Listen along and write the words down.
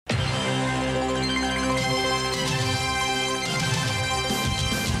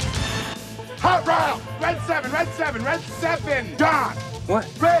Hot route! Red 7, red 7, red 7! Don!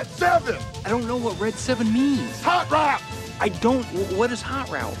 What? Red 7! I don't know what red 7 means. Hot route! I don't. What is hot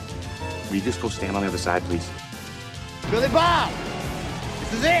route? Will you just go stand on the other side, please? Billy Bob,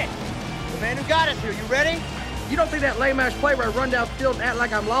 this is it. The man who got us here. You ready? You don't think that lame-ass play where I run down field and act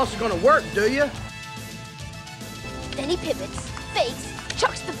like I'm lost is gonna work, do you? Then he pivots, fakes,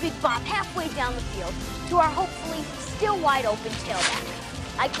 chucks the big Bob halfway down the field to our hopefully still wide-open tailback.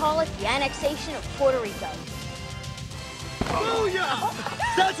 I call it the annexation of Puerto Rico.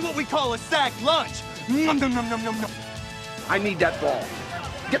 Booyah! That's what we call a sack lunch. Nom, nom, nom, nom, nom, nom. I need that ball.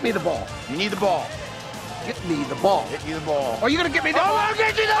 Get me the ball. You need the ball. Get me the ball. Get you the ball. Are you gonna get me the ball? I'll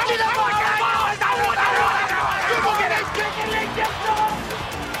get you the ball!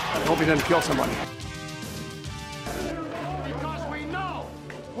 I hope he doesn't kill somebody. Because we know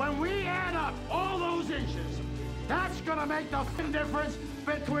when we add up all those inches, that's gonna make the difference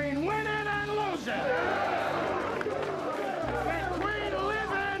between winning and losing. Between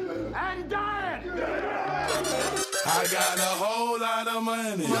living and dying. I got a whole lot of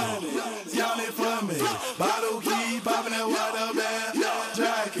money. Y'all it for me. Bottle keep popping that water bag.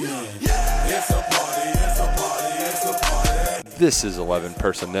 Jacking. It's a party, it's a party, it's a party. This is 11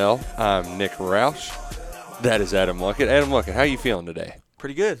 Personnel. I'm Nick Roush. That is Adam Luckett. Adam Luckett, how are you feeling today?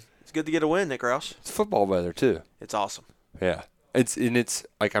 Pretty good. It's good to get a win, Nick Roush. It's football weather, too. It's awesome. Yeah. It's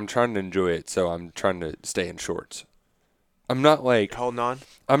like I'm trying to enjoy it, so I'm trying to stay in shorts. I'm not like holding on.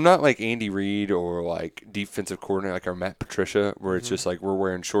 I'm not like Andy Reid or like defensive coordinator like our Matt Patricia, where it's just like we're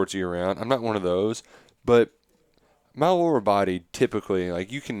wearing shorts year round. I'm not one of those, but my lower body typically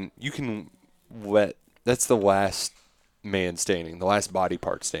like you can let that's the last man standing, the last body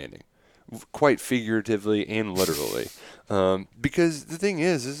part standing, quite figuratively and literally. Because the thing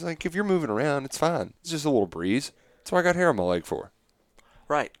is like if you're moving around, it's fine. It's just a little breeze. That's what I got hair on my leg for.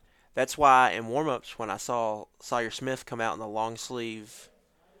 Right. That's why in warm-ups when I saw Sawyer Smith come out in the long sleeve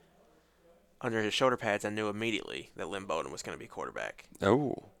under his shoulder pads, I knew immediately that Lynn Bowden was going to be quarterback.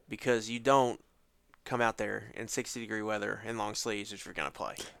 Oh. Because you don't come out there in 60-degree weather in long sleeves if you're going to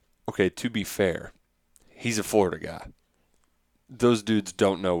play. Okay, to be fair, he's a Florida guy. Those dudes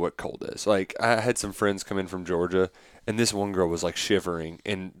don't know what cold is. Like, I had some friends come in from Georgia, and this one girl was, like, shivering,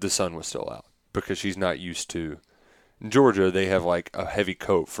 and the sun was still out because she's not used to. In Georgia, they have, like, a heavy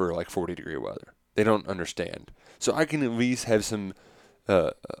coat for, like, 40-degree weather. They don't understand. So I can at least have some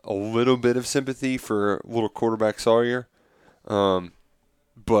a little bit of sympathy for little quarterback Sawyer. But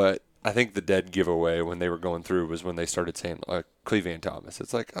I think the dead giveaway when they were going through was when they started saying Cleveland Thomas.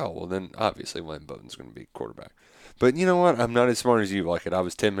 It's like, oh, well, then obviously Lynn Bowden's going to be quarterback. But you know what? I'm not as smart as you like it. I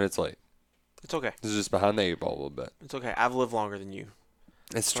was 10 minutes late. It's okay. This is just behind the 8 ball a little bit. It's okay. I've lived longer than you.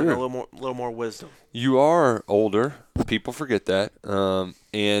 It's so true. I got a little more wisdom. You are older. People forget that.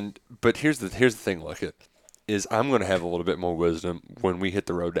 But here's the thing, look at is I'm going to have a little bit more wisdom when we hit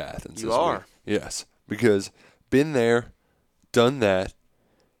the road to Athens. You are. Week. Yes, because been there, done that,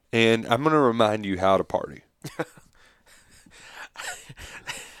 and I'm going to remind you how to party.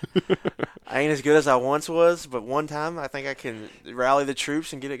 I ain't as good as I once was, but one time I think I can rally the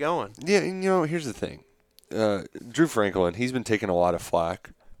troops and get it going. Yeah, and here's the thing. Drew Franklin, he's been taking a lot of flack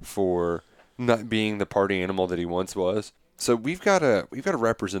for not being the party animal that he once was. So we've got to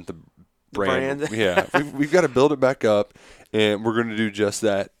represent the brand. Yeah, we've got to build it back up, and we're going to do just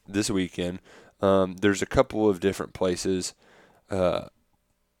that this weekend. There's a couple of different places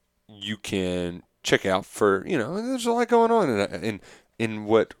you can check out for. There's a lot going on in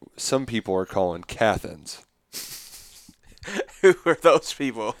what some people are calling Cathans. Who are those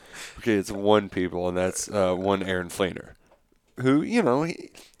people? Okay, it's one people, and that's one Aaron Fleener, who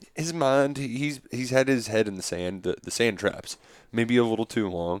his mind he's had his head in the sand, the sand traps, maybe a little too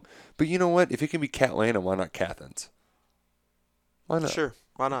long. But you know what? If it can be Catlanta, why not Cathans? Why not? Sure,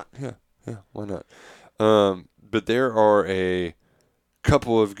 why not? Yeah, why not? But there are a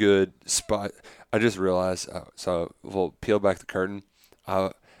couple of good spots. I just realized, so we'll peel back the curtain.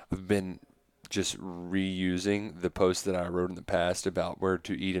 I've been just reusing the posts that I wrote in the past about where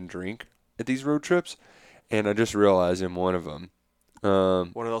to eat and drink at these road trips, and I just realized in one of them.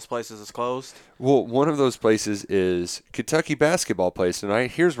 One of those places is closed? Well, one of those places is Kentucky basketball plays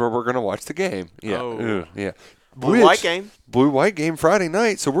tonight. Here's where we're going to watch the game. Yeah. Oh. Yeah. Blue-white game? Blue-white game Friday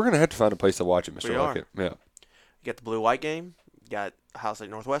night, so we're going to have to find a place to watch it, Mr. Luckett. Yeah. You got the blue-white game. You got Ohio State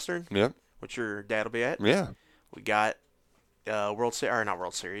Northwestern. Yep. Which your dad will be at. Yeah. We got not World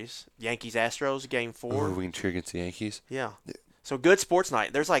Series. Yankees-Astros, Game 4. Oh, we can cheer against the Yankees? Yeah. So good sports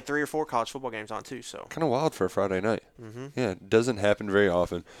night. There's like 3 or 4 college football games on too. So kind of wild for a Friday night. Mm-hmm. Yeah, it doesn't happen very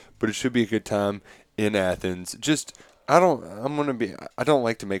often, but it should be a good time in Athens. Just I don't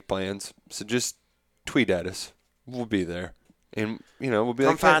like to make plans, so just tweet at us. We'll be there. And, we'll be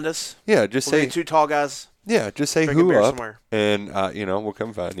Come like, find us. Yeah, just We'll say. be two tall guys. Yeah, just say drinking who beer up. somewhere. And, we'll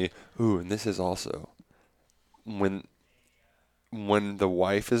come find you. Ooh, and this is also when the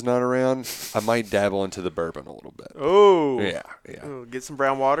wife is not around, I might dabble into the bourbon a little bit. Oh. Yeah. Ooh, get some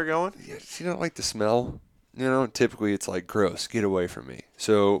brown water going. Yeah, she don't like the smell. Typically it's like, gross, get away from me.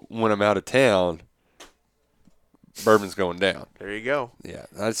 So when I'm out of town, bourbon's going down. There you go. Yeah,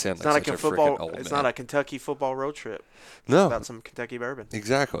 that sounds It's like not such a a football. freaking old It's man. not a Kentucky football road trip. No. It's about some Kentucky bourbon.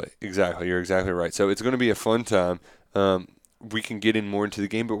 Exactly. You're exactly right. So it's going to be a fun time. We can get in more into the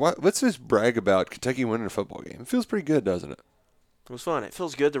game, but let's just brag about Kentucky winning a football game. It feels pretty good, doesn't it? It was fun. It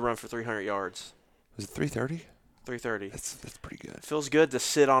feels good to run for 300 yards. Was it 330? 330. That's pretty good. It feels good to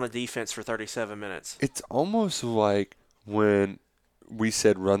sit on a defense for 37 minutes. It's almost like when we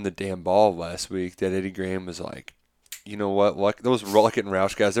said run the damn ball last week that Eddie Graham was like, you know what? Like those Rocket and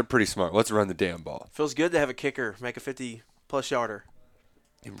Roush guys, they're pretty smart. Let's run the damn ball. Feels good to have a kicker make a 50-plus yarder.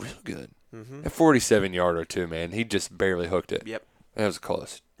 Real good. Mm-hmm. A 47-yarder too, man. He just barely hooked it. Yep. That was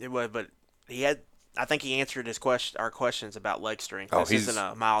close. It was, but he had. I think he answered our questions about leg strength. Oh, this isn't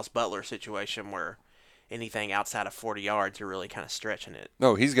a Miles Butler situation where anything outside of 40 yards, you're really kind of stretching it.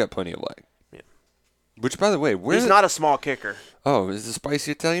 No, he's got plenty of leg. Yeah. Which, by the way, he's not a small kicker. Oh, it's a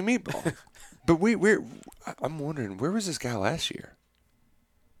spicy Italian meatball. But I'm wondering, where was this guy last year?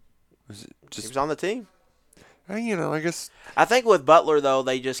 Was it just? He was on the team. I guess. I think with Butler though,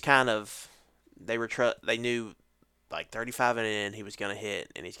 they just kind of they knew like 35 and in he was going to hit,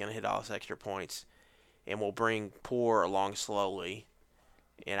 and he's going to hit all his extra points, and will bring Poor along slowly.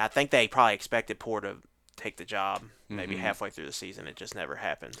 And I think they probably expected Poor to take the job maybe halfway through the season. It just never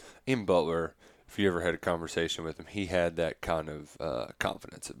happened. In Butler, if you ever had a conversation with him, he had that kind of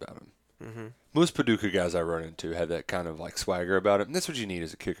confidence about him. Mm-hmm. Most Paducah guys I run into had that kind of like swagger about it, and that's what you need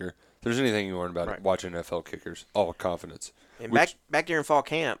as a kicker. If there's anything you learn about watching NFL kickers, all confidence. And back during fall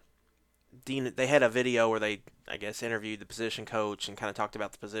camp, Dean, they had a video where they, I guess, interviewed the position coach and kind of talked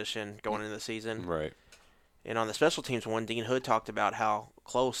about the position going into the season. Right. And on the special teams one, Dean Hood talked about how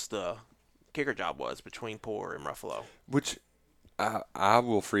close the kicker job was between Poor and Ruffalo. Which I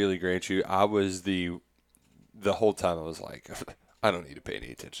will freely grant you, I was the whole time I was like, I don't need to pay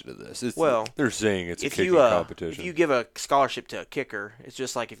any attention to this. They're saying it's a kicking competition. If you give a scholarship to a kicker, it's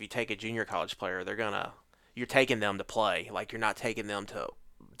just like if you take a junior college player, you're taking them to play. Like you're not taking them to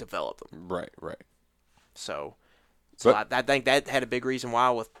develop them. Right. So I think that had a big reason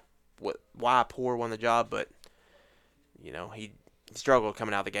why why Poor won the job, but he struggled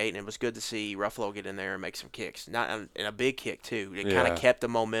coming out of the gate, and it was good to see Ruffalo get in there and make some kicks. And a big kick too. It kind of kept the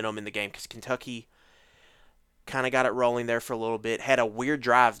momentum in the game because Kentucky kind of got it rolling there for a little bit. Had a weird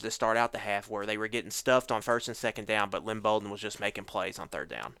drive to start out the half where they were getting stuffed on first and second down, but Lynn Bolden was just making plays on third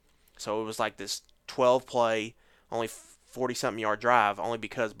down. So it was like this 12-play, only 40-something yard drive, only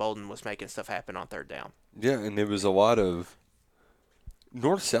because Bolden was making stuff happen on third down. Yeah, and it was a lot of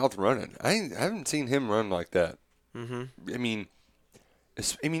north-south running. I haven't seen him run like that. Mm-hmm. I mean,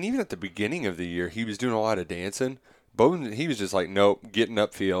 even at the beginning of the year, he was doing a lot of dancing. Bowden, he was just like, nope, getting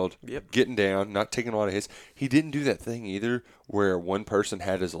upfield, getting down, not taking a lot of hits. He didn't do that thing either where one person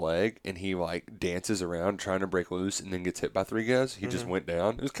had his leg and he like dances around trying to break loose and then gets hit by three guys. He just went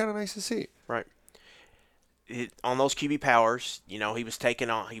down. It was kind of nice to see. Right. On those QB powers, he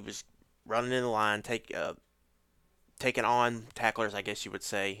was running in the line, taking on tacklers, I guess you would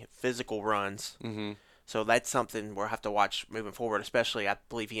say, physical runs. Mm-hmm. So that's something we'll have to watch moving forward, especially I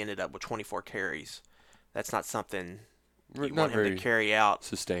believe he ended up with 24 carries. That's not something you want him to carry out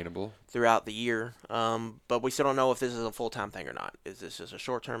sustainable throughout the year. But we still don't know if this is a full-time thing or not. Is this just a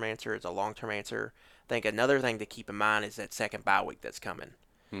short-term answer? Is it a long-term answer? I think another thing to keep in mind is that second bye week that's coming.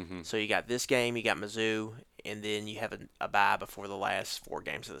 Mm-hmm. So you got this game, you got Mizzou, and then you have a bye before the last 4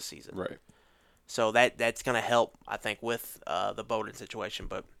 games of the season. Right. So that's going to help, I think, with the Bowden situation.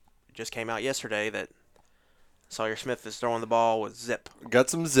 But it just came out yesterday that Sawyer Smith is throwing the ball with zip. Got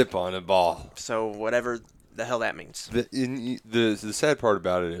some zip on the ball. So whatever the hell that means. The sad part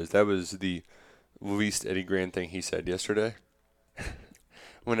about it is that was the least Eddie Grant thing he said yesterday.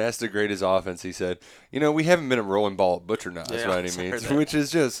 When asked to grade his offense, he said, we haven't been a rolling ball at Butcher Knives by any means, which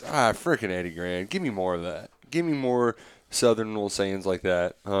is just, freaking Eddie Grant. Give me more of that. Give me more Southern little sayings like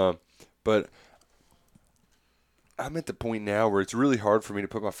that. But I'm at the point now where it's really hard for me to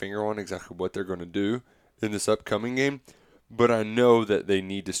put my finger on exactly what they're going to do in this upcoming game. But I know that they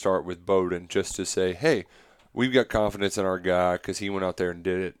need to start with Bowden just to say, hey, we've got confidence in our guy because he went out there and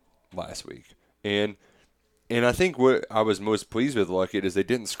did it last week. And I think what I was most pleased with, Luckett, is they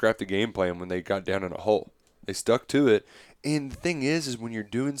didn't scrap the game plan when they got down in a hole. They stuck to it. And the thing is when you're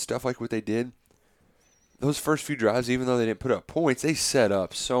doing stuff like what they did, those first few drives, even though they didn't put up points, they set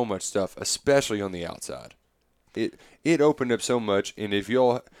up so much stuff, especially on the outside. It opened up so much. And if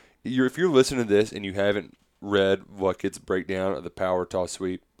you're listening to this and you haven't read Luckett's breakdown of the power toss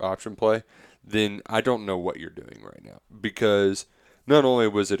sweep option play, then I don't know what you're doing right now. Because not only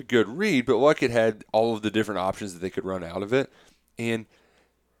was it a good read, but Luckett had all of the different options that they could run out of it. And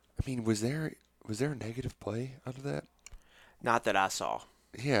I mean, was there a negative play out of that? Not that I saw.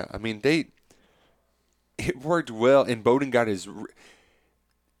 Yeah, I mean it worked well, and Bowden got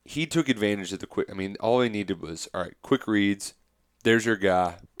he took advantage of the quick. I mean, all he needed was quick reads. There's your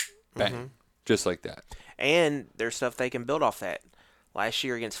guy, bang, just like that. And there's stuff they can build off that. Last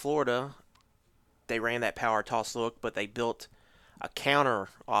year against Florida, they ran that power toss look, but they built a counter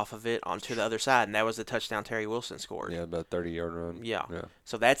off of it onto the other side, and that was the touchdown Terry Wilson scored. Yeah, about 30-yard run. Yeah.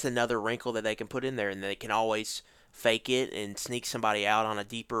 So that's another wrinkle that they can put in there, and they can always fake it and sneak somebody out on a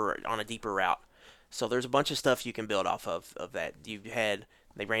deeper route. So there's a bunch of stuff you can build off of that.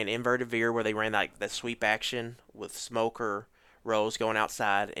 They ran inverted veer where they ran like the sweep action with Smoke or Rose going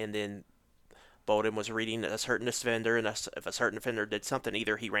outside, and then Bowden was reading a certain defender, and if a certain defender did something,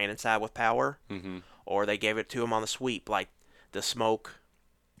 either he ran inside with power, or they gave it to him on the sweep, like the Smoke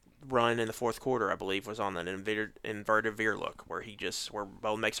run in the fourth quarter, I believe, was on an inverted veer look where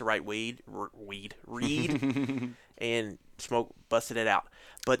Bowden makes a right read, and Smoke busted it out.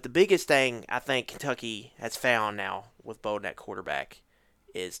 But the biggest thing I think Kentucky has found now with Bowden at quarterback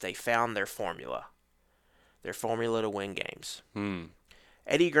is they found their formula to win games.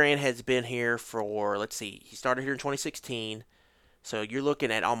 Eddie Grant has been here for, he started here in 2016, so you're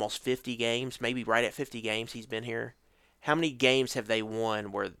looking at almost 50 games, maybe right at 50 games he's been here. How many games have they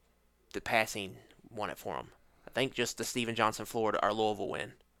won where the passing won it for them? I think just the Stephen Johnson, Florida, or Louisville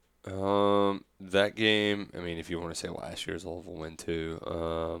win. That game, I mean, if you want to say last year's Louisville win too,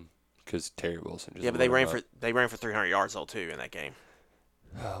 because Terry Wilson just but they ran for 300 yards though too in that game.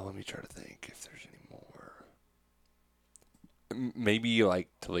 Let me try to think if there's any more. Maybe like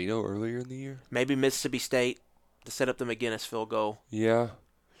Toledo earlier in the year. Maybe Mississippi State to set up the McGinnis field goal. Yeah,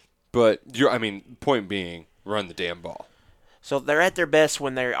 but point being, run the damn ball. So they're at their best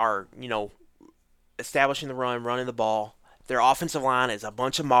when they are, establishing the run, running the ball. Their offensive line is a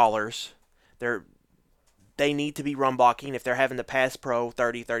bunch of maulers. They need to be run blocking. If they're having to pass pro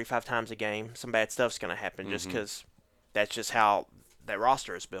 30, 35 times a game, some bad stuff's going to happen just because that's just how that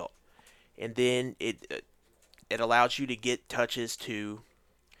roster is built. And then it allows you to get touches to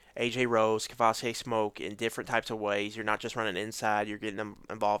A.J. Rose, Kavosiey Smoke in different types of ways. You're not just running inside. You're getting them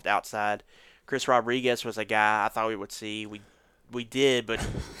involved outside. Chris Rodriguez was a guy I thought we would see. We did, but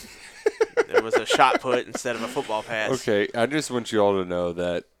it was a shot put instead of a football pass. Okay, I just want you all to know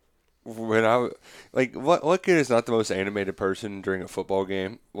that when Luckett is not the most animated person during a football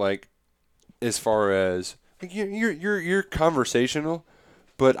game. Like, as far as you're conversational,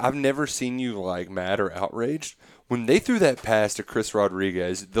 but I've never seen you mad or outraged. When they threw that pass to Chris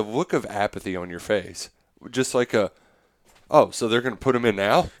Rodriguez, the look of apathy on your face, just like so they're going to put him in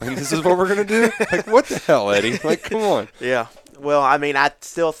now? And this is what we're going to do? What the hell, Eddie? Come on. Yeah. Well, I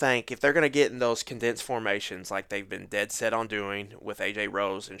still think if they're going to get in those condensed formations like they've been dead set on doing with A.J.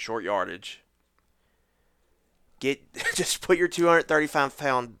 Rose and short yardage, just put your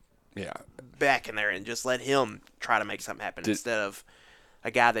 235-pound back in there and just let him try to make something happen instead of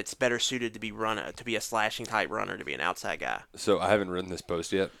a guy that's better suited to be a slashing type runner, to be an outside guy. So I haven't written this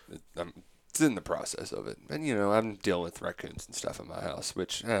post yet. It's in the process of it. And, I'm dealing with raccoons and stuff in my house,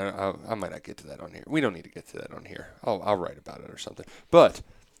 which I might not get to that on here. We don't need to get to that on here. I'll write about it or something. But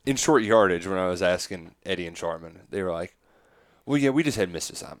in short yardage, when I was asking Eddie and Sharman, they were like, well, yeah, we just had missed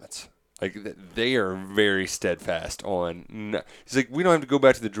assignments. They are very steadfast on – he's like, we don't have to go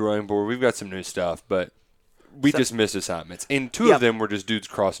back to the drawing board. We've got some new stuff, but we just missed assignments. And two of them were just dudes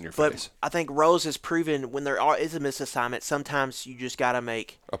crossing your face. I think Rose has proven when there is a missed assignment, sometimes you just got to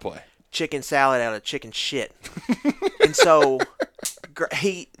make – a play. Chicken salad out of chicken shit. And so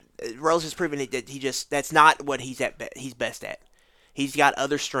Rose has proven that that's not what he's best at. He's got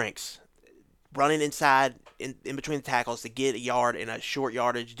other strengths. Running inside in between the tackles to get a yard in a short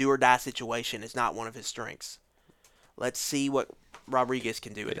yardage do or die situation is not one of his strengths. Let's see what Rodriguez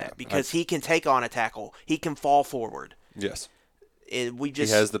can do with that because he can take on a tackle. He can fall forward. Yes. And he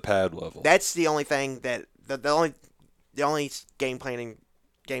has the pad level. That's the only thing that the only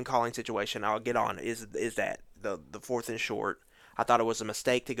game calling situation I'll get on is that the fourth and short. I thought it was a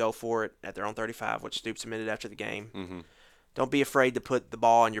mistake to go for it at their own 35, which Stoops admitted after the game. Don't be afraid to put the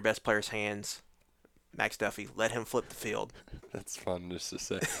ball in your best player's hands. Max Duffy. Let him flip the field. That's fun just to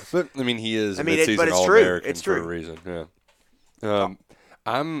say. But, I mean, he is but mid-season it's All-American true. for a reason. Yeah.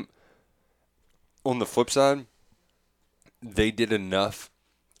 I'm on the flip side, they did enough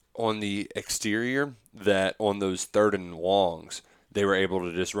on the exterior that on those 3rd and longs, they were able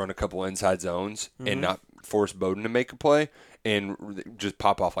to just run a couple inside zones and not force Bowden to make a play and just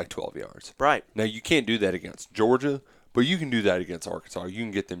pop off like 12 yards. Right. Now, you can't do that against Georgia, but you can do that against Arkansas. You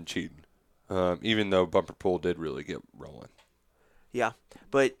can get them cheating, even though Bumper Pool did really get rolling. Yeah,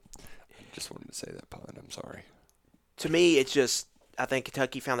 but Just wanted to say that, Pond. I'm sorry. To me, it's just I think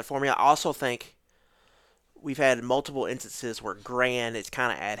Kentucky found their formula. I also think we've had multiple instances where Gran is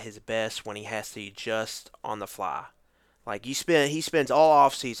kind of at his best when he has to adjust on the fly. Like he spends all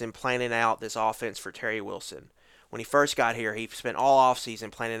offseason planning out this offense for Terry Wilson. When he first got here, he spent all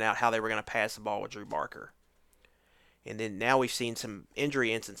offseason planning out how they were going to pass the ball with Drew Barker. And then now we've seen some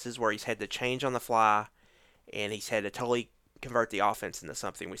injury instances where he's had to change on the fly, and he's had to totally convert the offense into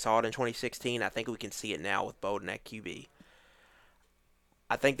something. We saw it in 2016. I think we can see it now with Bowden at QB.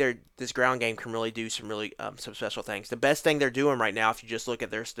 I think this ground game can really do some special things. The best thing they're doing right now, if you just look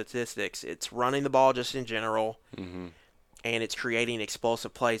at their statistics, it's running the ball just in general, and it's creating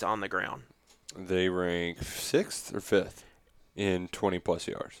explosive plays on the ground. They rank 6th or 5th in 20-plus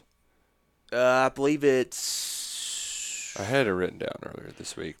yards. I believe it's... I had it written down earlier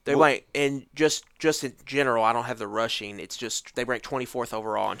this week. They rank, and just in general, I don't have the rushing. It's just they rank 24th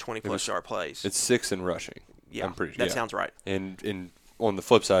overall on 20-plus yard plays. It's 6th in rushing. Yeah, I'm pretty, that sounds right. And on the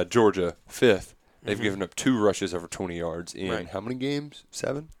flip side, Georgia, 5th. They've given up 2 rushes over 20 yards in how many games?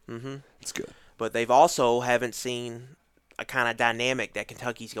 7? Mm-hmm. It's good. But they've also haven't seen a kind of dynamic that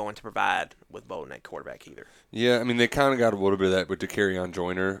Kentucky's going to provide with Bowden at quarterback either. Yeah, I mean, they kind of got a little bit of that with DeCarrion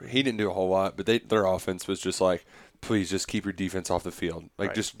Joyner. He didn't do a whole lot, but their offense was just like, please just keep your defense off the field.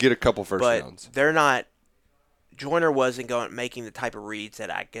 Like, just get a couple first downs. But they're not – Joyner wasn't making the type of reads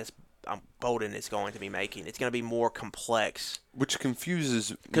that I guess Bowden is going to be making. It's going to be more complex. Which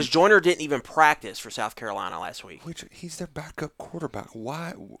confuses – because Joyner didn't even practice for South Carolina last week. Which he's their backup quarterback.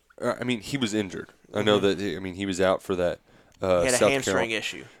 Why? I mean, he was injured. I know that – I mean, he was out for that he had a South hamstring Carolina.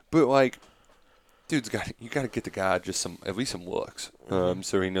 issue. But, like, you got to get the guy just at least some looks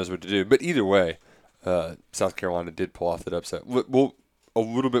so he knows what to do. But either way, South Carolina did pull off that upset. Let's do a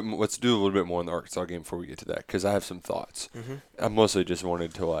little bit more in the Arkansas game before we get to that because I have some thoughts. I mostly just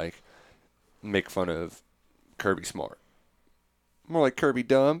wanted to, like, make fun of Kirby Smart. More like Kirby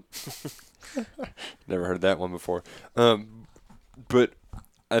Dumb. Never heard that one before. But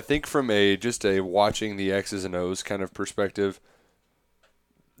I think from a watching the X's and O's kind of perspective,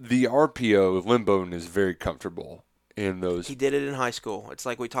 the RPO, Lynn Bowden is very comfortable in those. He did it in high school. It's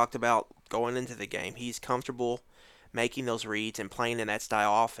like we talked about going into the game. He's comfortable making those reads and playing in that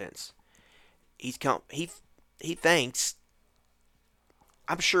style offense. He thinks,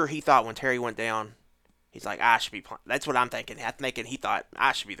 I'm sure he thought when Terry went down, he's like, I should be playing. That's what I'm thinking. He thought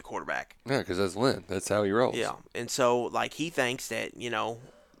I should be the quarterback. Yeah, because that's Lynn. That's how he rolls. Yeah, and so like he thinks that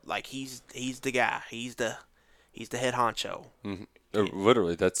like he's the guy. He's the head honcho. Mm-hmm.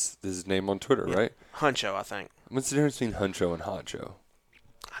 Literally, that's his name on Twitter, right? Honcho, I think. What's the difference between honcho and honcho?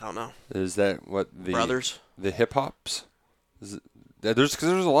 I don't know. Is that what the brothers? The hip hops? There's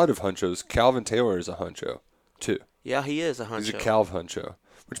a lot of honchos. Calvin Taylor is a honcho, too. Yeah, he is a honcho. He's a Calv honcho.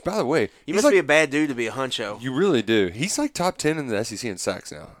 Which, by the way, you must be a bad dude to be a honcho. You really do. He's like top 10 in the SEC in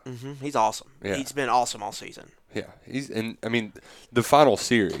sacks now. Mm-hmm. He's awesome. Yeah. He's been awesome all season. Yeah, the final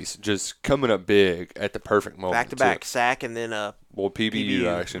series just coming up big at the perfect moment. Back to back sack and then PBU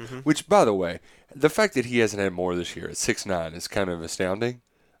action. Which, by the way, the fact that he hasn't had more this year at 6'9" is kind of astounding.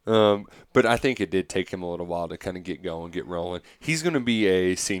 But I think it did take him a little while to kind of get going, get rolling. He's going to be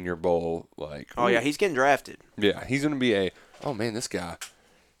a Senior Bowl yeah, he's getting drafted. Yeah, he's going to be this guy.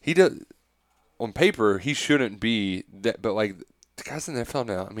 He does on paper he shouldn't be that, but like the guys in the NFL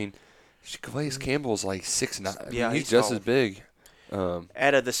now. I mean, Calais Campbell's like 6'9". Yeah, he's just as big.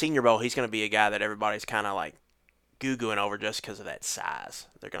 At the Senior Bowl, he's going to be a guy that everybody's kind of like goo-gooing over just because of that size.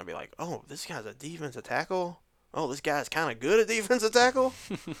 They're going to be like, oh, this guy's a defensive tackle. Oh, this guy's kind of good at defensive tackle.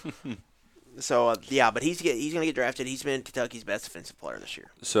 So, but he's going to get drafted. He's been Kentucky's best defensive player this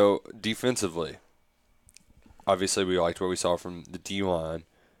year. So, defensively, obviously we liked what we saw from the D-line.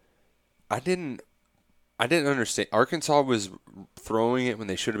 I didn't understand. Arkansas was throwing it when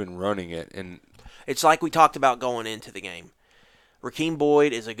they should have been running it. And it's like we talked about going into the game. Rakeem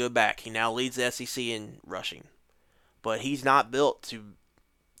Boyd is a good back. He now leads the SEC in rushing. But he's not built to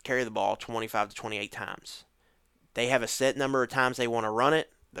carry the ball 25 to 28 times. They have a set number of times they want to run it.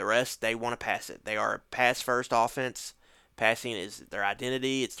 The rest, they want to pass it. They are a pass-first offense. Passing is their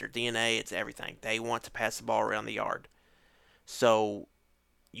identity. It's their DNA. It's everything. They want to pass the ball around the yard. So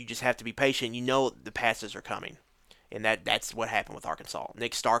you just have to be patient. You know the passes are coming. And that's what happened with Arkansas.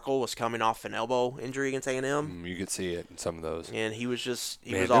 Nick Starkel was coming off an elbow injury against A&M. You could see it in some of those. And he was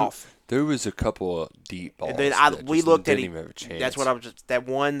Man, off. There was a couple of deep balls. And then we looked at it. That's what I was just. That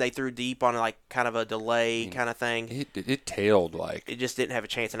one they threw deep on like kind of a delay kind of thing. It tailed like. It just didn't have a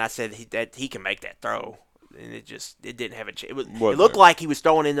chance. And I said that he can make that throw. And it didn't have a chance. It What, looked like he was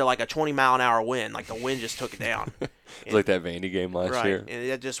throwing into like a 20-mile-an-hour wind. Like the wind just took it down. It's like that Vandy game last year. And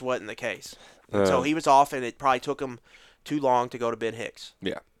that just wasn't the case. So he was off, and it probably took him too long to go to Ben Hicks.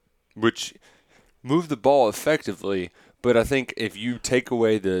 Yeah, which moved the ball effectively. But I think if you take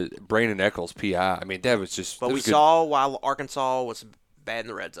away the Brandon Eccles PI, I mean, that was just. But we saw while Arkansas was bad in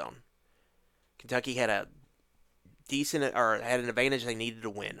the red zone, Kentucky had an advantage they needed to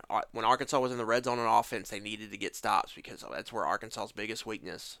win. When Arkansas was in the red zone on offense, they needed to get stops because that's where Arkansas's biggest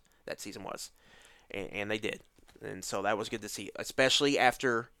weakness that season was. And they did. And so that was good to see, especially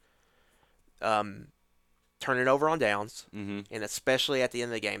after turning it over on downs, and especially at the end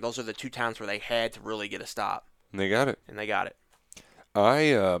of the game. Those are the two times where they had to really get a stop. And they got it.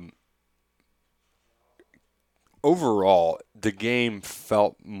 Overall, the game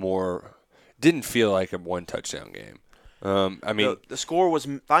didn't feel like a one-touchdown game. I mean,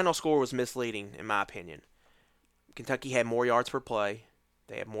 the final score was misleading in my opinion. Kentucky had more yards per play.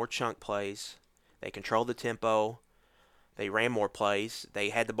 They had more chunk plays. They controlled the tempo. They ran more plays. They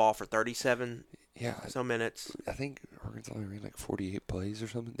had the ball for 37 minutes. I think Arkansas ran like 48 plays or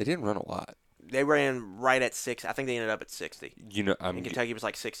something. They didn't run a lot. They ran right at 6. I think they ended up at 60. And Kentucky was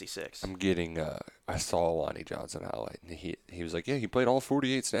like 66. I'm getting. I saw Lonnie Johnson highlight, and he was like, "Yeah, he played all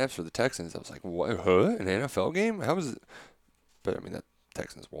 48 snaps for the Texans." I was like, "What? Huh? An NFL game? How was it?" But I mean, that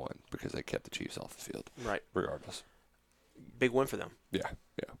Texans won because they kept the Chiefs off the field. Right. Regardless. Big win for them. Yeah.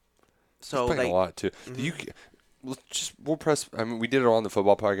 So he's playing a lot too. We'll press. I mean, we did it on the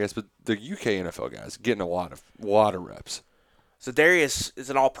football podcast, but the UK NFL guys getting a lot of reps. So Darius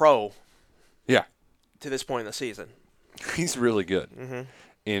is an All-Pro. Yeah. To this point in the season. He's really good.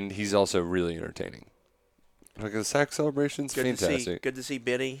 And he's also really entertaining. Like the sack celebration's fantastic. Good to see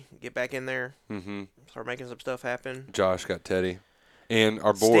Benny get back in there. Start making some stuff happen. Josh got Teddy. And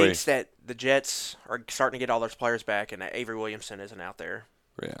our boy. Stinks that the Jets are starting to get all their players back and that Avery Williamson isn't out there.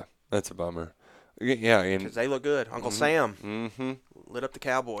 Yeah, that's a bummer. Yeah, because they look good. Uncle Sam lit up the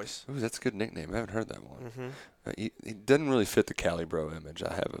Cowboys. Ooh, that's a good nickname. I haven't heard that one. He doesn't really fit the Cali Bro image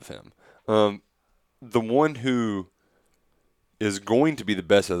I have of him. The one who is going to be the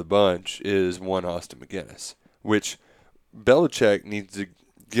best of the bunch is one Austin McGinnis, which Belichick needs to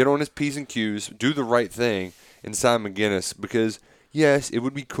get on his P's and Q's, do the right thing, and sign McGinnis because, yes, it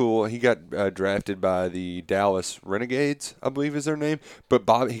would be cool. He got drafted by the Dallas Renegades, I believe is their name.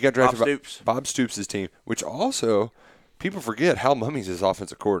 But he got drafted by Bob Stoops' team, which also, people forget, Hal Mummy's his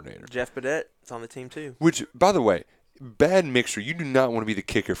offensive coordinator. Jeff Badette is on the team too. Which, by the way, bad mixture. You do not want to be the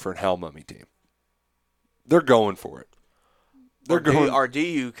kicker for an Hal Mummy team. They're going for it. Or do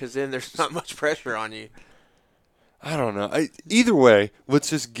you? Because then there's not much pressure on you. I don't know. Either way, let's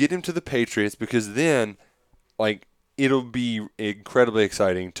just get him to the Patriots because then, it'll be incredibly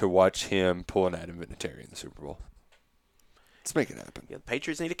exciting to watch him pull an Adam Vinatieri in the Super Bowl. Let's make it happen. Yeah, the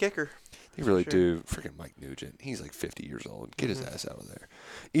Patriots need a kicker. They really do. Freaking Mike Nugent. He's like 50 years old. Get his ass out of there.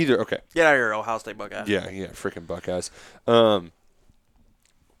 Okay. Get out of here, Ohio State Buckeyes. Yeah, freaking Buckeyes.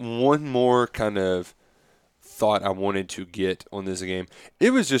 One more kind of thought I wanted to get on this game.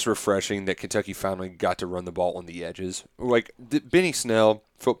 It was just refreshing that Kentucky finally got to run the ball on the edges. Like, Benny Snell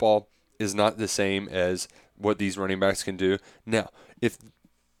football is not the same as what these running backs can do. Now, if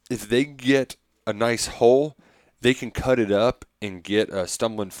they get a nice hole, they can cut it up and get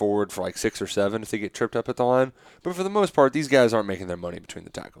stumbling forward for like 6 or 7 if they get tripped up at the line. But for the most part, these guys aren't making their money between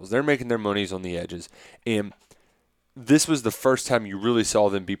the tackles. They're making their monies on the edges. And this was the first time you really saw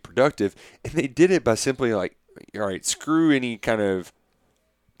them be productive. And they did it by simply like, all right, screw any kind of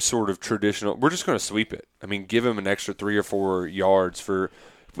sort of traditional. We're just going to sweep it. I mean, give them an extra 3 or 4 yards for –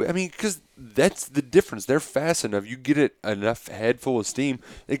 I mean, because that's the difference. They're fast enough. You get it enough head full of steam.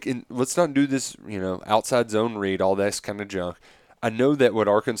 Let's not do this, outside zone read, all that kind of junk. I know that what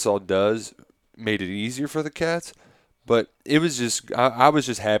Arkansas does made it easier for the Cats, but it was just I was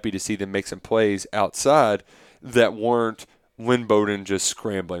just happy to see them make some plays outside that weren't Lynn Bowden just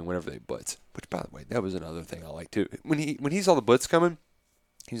scrambling whenever they blitz. Which, by the way, that was another thing I like too. When he saw the blitz coming,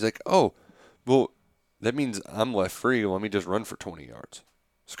 he's like, "Oh, well, that means I'm left free. Let me just run for 20 yards."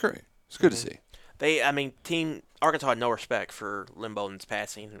 It's great. It's good to see. Arkansas had no respect for Lynn Bowden's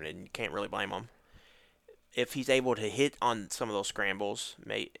passing, and you can't really blame them. if he's able to hit on some of those scrambles,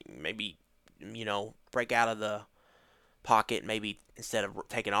 maybe break out of the pocket, maybe instead of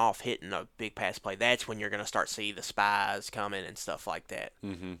taking off, hitting a big pass play, that's when you're going to start see the spies coming and stuff like that.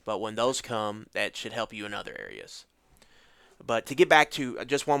 Mm-hmm. But when those come, that should help you in other areas. But to get back to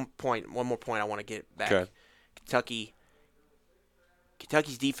just one more point I want to get back. Okay.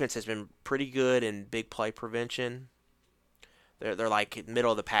 Kentucky's defense has been pretty good in big play prevention. They're like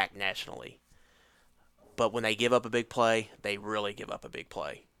middle of the pack nationally. But when they give up a big play, they really give up a big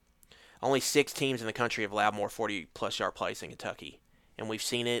play. Only 6 teams in the country have allowed more 40-plus yard plays than Kentucky. And we've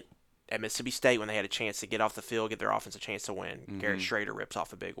seen it at Mississippi State when they had a chance to get off the field, give their offense a chance to win. Mm-hmm. Garrett Schrader rips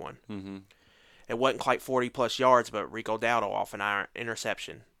off a big one. Mm-hmm. It wasn't quite 40-plus yards, but Rico Dowdle off an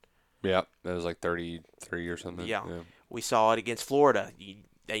interception. Yeah, that was like 33 or something. Yeah. We saw it against Florida.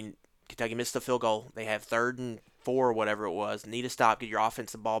 Kentucky missed the field goal. They have 3rd and 4 or whatever it was. Need to stop, get your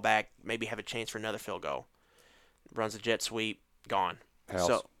offense the ball back, maybe have a chance for another field goal. Runs a jet sweep, gone.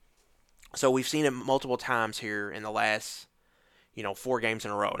 House. So we've seen it multiple times here in the last, 4 games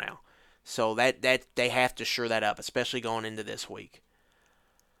in a row now. So that they have to shore that up, especially going into this week.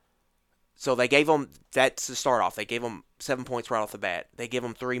 So they gave them, that's to start off, they gave them 7 points right off the bat. They give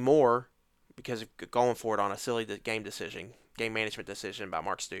them 3 more because of going for it on a silly game management decision by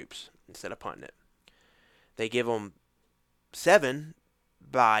Mark Stoops instead of punting it. They give them 7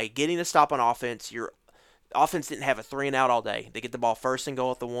 by getting a stop on offense. Your offense didn't have a 3-and-out all day. They get the ball first and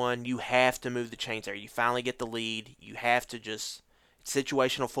goal at the 1. You have to move the chains there. You finally get the lead. You have to it's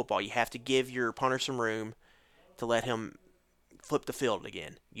situational football. You have to give your punter some room to let him flip the field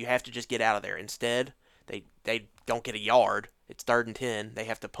again. You have to just get out of there. Instead, they don't get a yard. It's 3rd and 10. They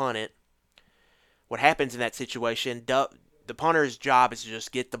have to punt it. What happens in that situation, the punter's job is to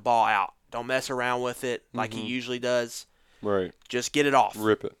just get the ball out. Don't mess around with it like he usually does. Right. Just get it off.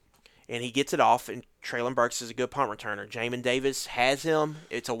 Rip it. And he gets it off, and Traylon Burks is a good punt returner. Jamin Davis has him.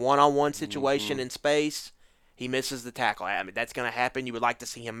 It's a one-on-one situation in space. He misses the tackle. I mean, that's going to happen. You would like to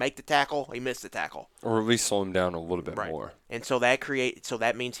see him make the tackle. He missed the tackle. Or at least slow him down a little bit more. And so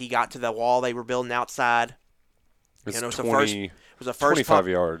that means he got to the wall they were building outside. It's and it was 25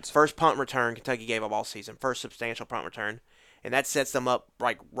 yards. First punt return Kentucky gave up all season. First substantial punt return. And that sets them up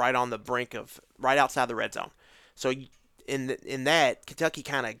right on the brink of right outside the red zone. So in that, Kentucky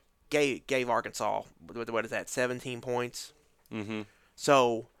kind of gave Arkansas, what is that, 17 points? Mm-hmm.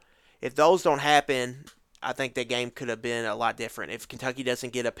 So if those don't happen, I think that game could have been a lot different. If Kentucky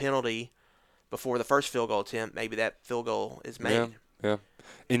doesn't get a penalty before the first field goal attempt, maybe that field goal is made. Yeah.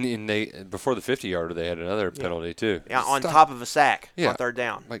 And they before the 50-yarder, they had another penalty too. Yeah, on top of a sack on 3rd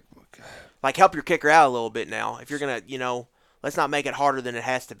down. Like help your kicker out a little bit now. If you're gonna, let's not make it harder than it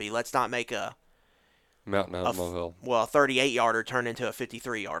has to be. Let's not make a mountain out of molehill. Well, a 38-yarder turn into a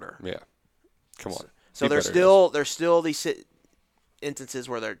 53-yarder. Yeah, come on. So there's still these instances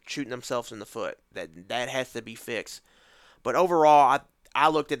where they're shooting themselves in the foot. That has to be fixed. But overall, I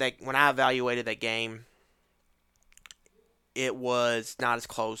looked at that when I evaluated that game. It was not as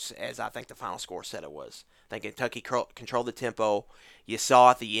close as I think the final score said it was. I think Kentucky controlled the tempo. You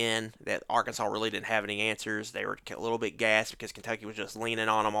saw at the end that Arkansas really didn't have any answers. They were a little bit gassed because Kentucky was just leaning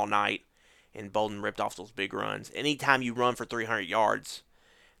on them all night, and Bolden ripped off those big runs. Anytime you run for 300 yards,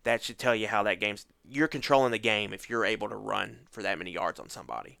 that should tell you how that game's – you're controlling the game if you're able to run for that many yards on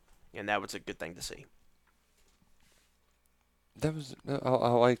somebody, and that was a good thing to see. That was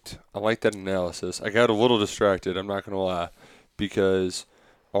I liked that analysis. I got a little distracted, I'm not going to lie, because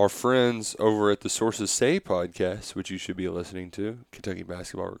our friends over at the Sources Say podcast, which you should be listening to, Kentucky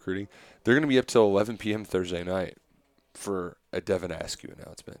Basketball Recruiting, they're going to be up till 11 p.m. Thursday night for a Devin Askew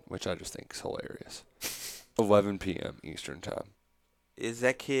announcement, which I just think is hilarious. 11 p.m. Eastern time. Is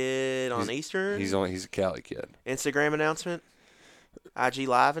that kid on Eastern? He's a Cali kid. Instagram announcement? IG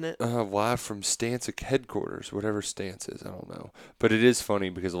live in it? Live from Stance headquarters, whatever Stance is, I don't know. But it is funny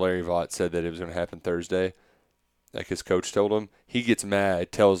because Larry Vaught said that it was going to happen Thursday. Like his coach told him. He gets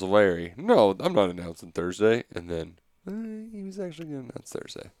mad, tells Larry, no, I'm not announcing Thursday. And then he was actually going to announce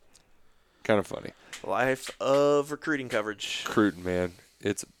Thursday. Kind of funny. Life of recruiting coverage. Recruiting, man.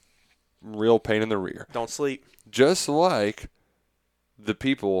 It's real pain in the rear. Don't sleep. Just like the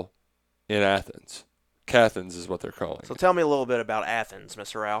people in Athens. Cathens is what they're calling So tell me a little bit about Athens,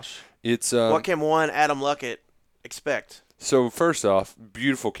 Mr. Roush. It's what can one Adam Luckett expect? So first off,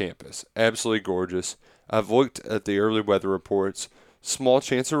 beautiful campus. Absolutely gorgeous. I've looked at the early weather reports. Small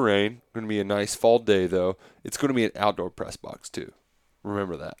chance of rain. Going to be a nice fall day, though. It's going to be an outdoor press box, too.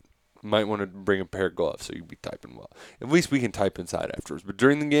 Remember that. Might want to bring a pair of gloves so you can be typing well. At least we can type inside afterwards. But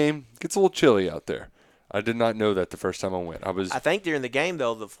during the game, it gets a little chilly out there. I did not know that the first time I went. I think during the game,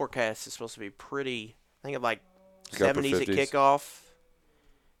 though, the forecast is supposed to be pretty I think of like Like upper 70s at 50s. kickoff,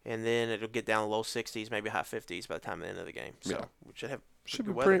 and then it'll get down to low 60s, maybe high 50s by the time of the end of the game. So Yeah. we should have Should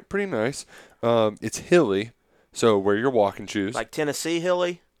good be weather. pretty nice. It's hilly, so wear your walking shoes. Like Tennessee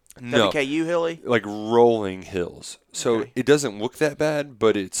hilly, No. WKU hilly. Like rolling hills. So Okay. it doesn't look that bad,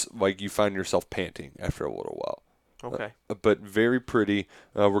 but it's like you find yourself panting after a little while. Okay. But very pretty.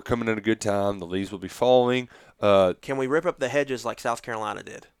 We're coming at a good time. The leaves will be falling. Can we rip up the hedges like South Carolina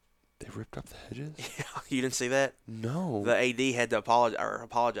did? They ripped up the hedges? You didn't see that? No. The AD had to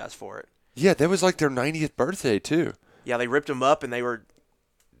apologize for it. Yeah, that was like their 90th birthday, too. Yeah, they ripped them up and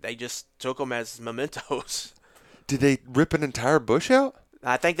they just took them as mementos. Did they rip an entire bush out?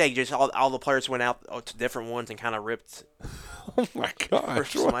 I think they just all the players went out to different ones and kind of ripped. Oh my gosh!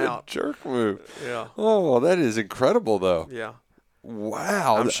 Ripped What them a out. jerk move! Yeah. Oh, that is incredible, though. Yeah.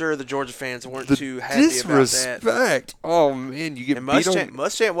 Wow. I'm sure the Georgia fans weren't the too happy disrespect. about that. Oh man, you get And beat on.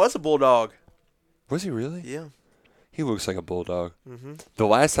 Muschamp was a bulldog. Was he really? Yeah. He looks like a bulldog. Mm-hmm. The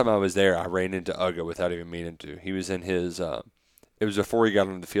last time I was there, I ran into Uga without even meaning to. He was in his. It was before he got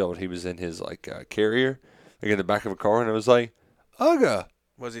on the field. He was in his carrier, like in the back of a car, and I was like, Uga,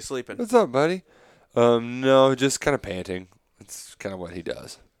 Was he sleeping? what's up, buddy? No, just kind of panting. It's kind of what he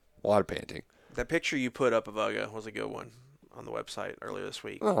does. A lot of panting. That picture you put up of Uga was a good one on the website earlier this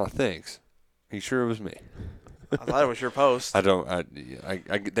week. Oh, thanks. Are you sure it was me? I thought it was your post. I don't.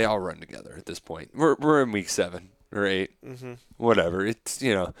 They all run together at this point. We're in week 7 or 8. Mm-hmm. Whatever. It's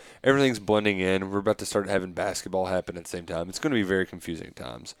everything's blending in. We're about to start having basketball happen at the same time. It's going to be very confusing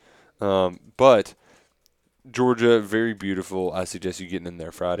times. But Georgia, very beautiful. I suggest you getting in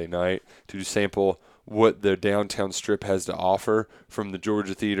there Friday night to sample what the downtown strip has to offer from the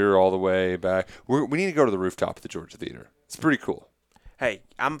Georgia Theater all the way back. We need to go to the rooftop of the Georgia Theater. It's pretty cool. Hey,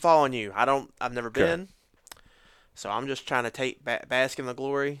 I'm following you. I've never Okay. been, so I'm just trying to take bask in the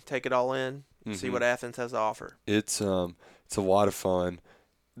glory, take it all in, see Mhm. what Athens has to offer. It's a lot of fun.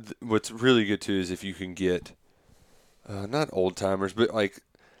 What's really good too is if you can get not old timers, but like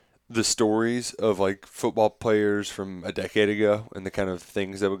the stories of like football players from a decade ago and the kind of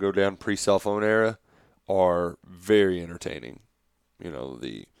things that would go down pre-cell phone era are very entertaining.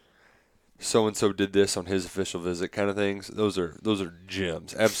 The so and so did this on his official visit kind of things. Those are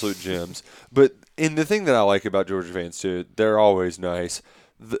gems, absolute gems. But the thing that I like about Georgia fans too, they're always nice.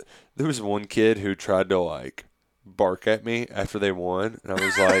 There was one kid who tried to like bark at me after they won, and I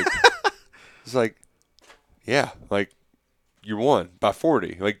was like, yeah, like you won by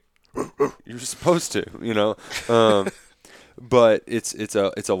 40, like you're supposed to, But it's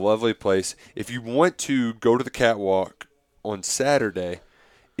a lovely place. If you want to go to the catwalk on Saturday,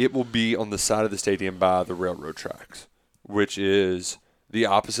 it will be on the side of the stadium by the railroad tracks, which is the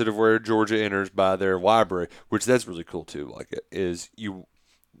opposite of where Georgia enters by their library, which that's really cool too. Like it is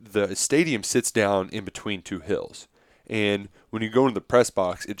the stadium sits down in between two hills. And when you go into the press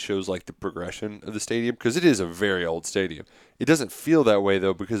box, it shows like the progression of the stadium because it is a very old stadium. It doesn't feel that way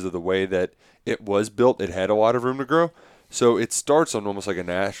though because of the way that it was built. It had a lot of room to grow. So it starts on almost like a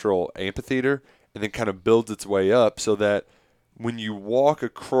natural amphitheater and then kind of builds its way up so that when you walk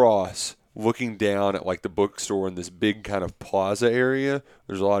across looking down at like the bookstore in this big kind of plaza area,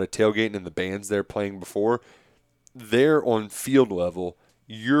 there's a lot of tailgating and the bands there playing before. They're on field level.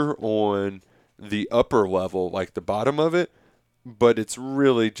 You're on the upper level, like the bottom of it, but it's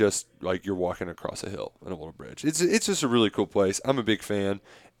really just like you're walking across a hill in a little bridge. It's just a really cool place. I'm a big fan,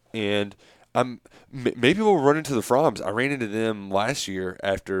 and maybe we'll run into the Froms. I ran into them last year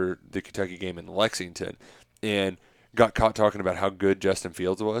after the Kentucky game in Lexington, and got caught talking about how good Justin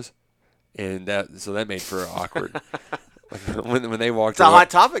Fields was, and that made for awkward. Like when they walked. It's a hot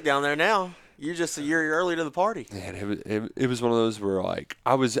topic down there now. You're early to the party. Man, it was one of those where like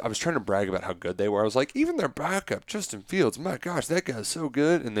I was trying to brag about how good they were. I was like, even their backup, Justin Fields, my gosh, that guy's so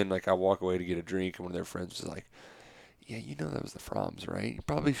good. And then like I walk away to get a drink, and one of their friends was like, yeah, that was the Froms, right? You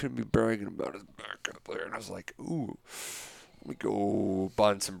probably shouldn't be bragging about his backup player. And I was like, ooh, let me go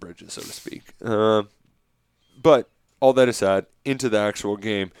bond some bridges, so to speak. But all that aside, into the actual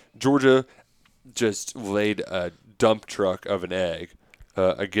game, Georgia just laid a dump truck of an egg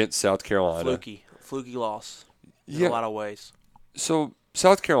against South Carolina. Fluky loss in Yeah. a lot of ways. So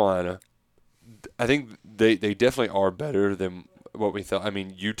South Carolina, I think they definitely are better than what we thought. I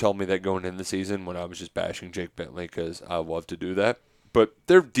mean, you told me that going into the season when I was just bashing Jake Bentley because I love to do that. But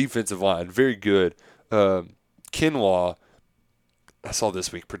their defensive line, very good. Kinlaw, I saw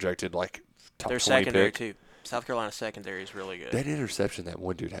this week projected like top Their 20 secondary pick. too. South Carolina secondary is really good. That interception that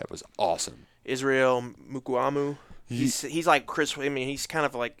one dude had was awesome. Israel Mukuamu. He's like Chris. I mean, he's kind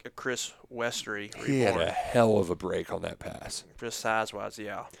of like a Chris Westery. He had reborn. a hell of a break on that pass. Just size-wise,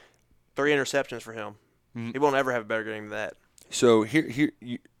 yeah. 3 interceptions for him. He won't ever have a better game than that. So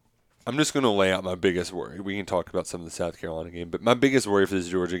I'm just going to lay out my biggest worry. We can talk about some of the South Carolina game, but my biggest worry for this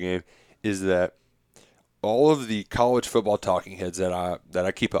Georgia game is that all of the college football talking heads that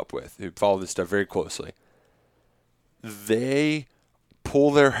I keep up with, who follow this stuff very closely, they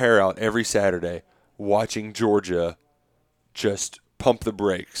pull their hair out every Saturday watching Georgia just pump the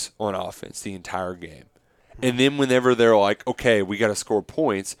brakes on offense the entire game. And then whenever they're like, okay, we got to score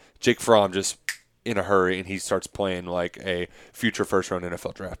points, Jake Fromm just in a hurry and he starts playing like a future first-round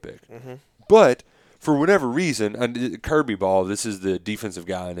NFL draft pick. Mm-hmm. But for whatever reason, Kirby Ball, this is the defensive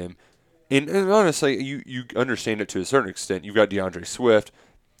guy in him. And honestly, you understand it to a certain extent. You've got DeAndre Swift.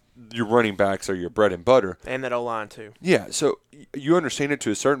 Your running backs are your bread and butter. And that O-line, too. Yeah, so you understand it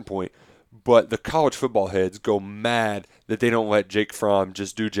to a certain point, but the college football heads go mad that they don't let Jake Fromm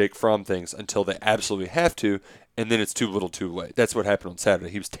just do Jake Fromm things until they absolutely have to, and then it's too little too late. That's what happened on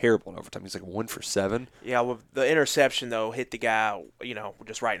Saturday. He was terrible in overtime. He's like 1 for 7. Yeah, well, the interception, though, hit the guy,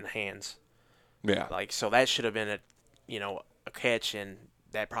 just right in the hands. Yeah. So that should have been a catch, and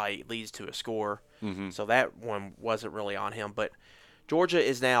that probably leads to a score. Mm-hmm. So that one wasn't really on him. But Georgia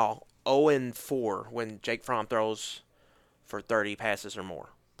is now 0-4 when Jake Fromm throws for 30 passes or more.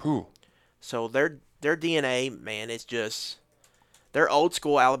 Ooh. So their DNA, man, it's just they're old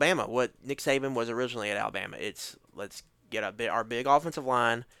school Alabama. What Nick Saban was originally at Alabama. It's let's get our big offensive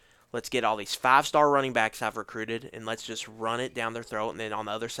line. Let's get all these 5-star running backs I've recruited, and let's just run it down their throat. And then on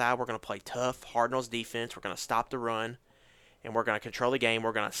the other side, we're going to play tough, hard-nosed defense. We're going to stop the run. And we're going to control the game.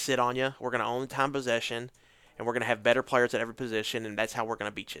 We're going to sit on you. We're going to own the time possession. And we're going to have better players at every position, and that's how we're going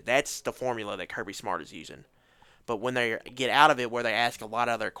to beat you. That's the formula that Kirby Smart is using. But when they get out of it where they ask a lot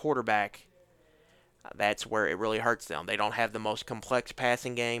of their quarterback, that's where it really hurts them. They don't have the most complex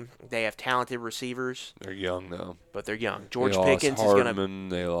passing game. They have talented receivers. They're young, though. But they're young. George Pickens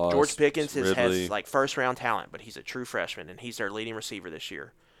has like first-round talent, but he's a true freshman, and he's their leading receiver this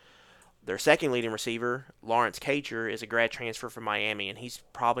year. Their second leading receiver, Lawrence Cager, is a grad transfer from Miami, and he's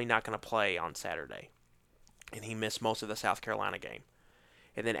probably not going to play on Saturday. And he missed most of the South Carolina game.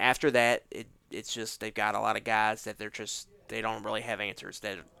 And then after that, it's just they've got a lot of guys that they don't really have answers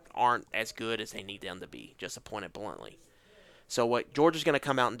that aren't as good as they need them to be, just to point it bluntly. So what Georgia's going to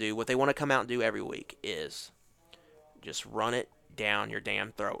come out and do, what they want to come out and do every week is just run it down your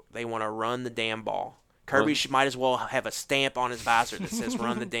damn throat. They want to run the damn ball. Kirby might as well have a stamp on his visor that says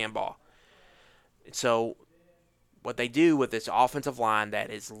run the damn ball. So what they do with this offensive line that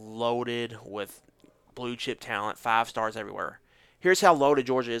is loaded with blue-chip talent, 5 stars everywhere. Here's how loaded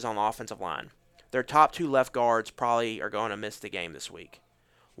Georgia is on the offensive line. Their top 2 left guards probably are going to miss the game this week.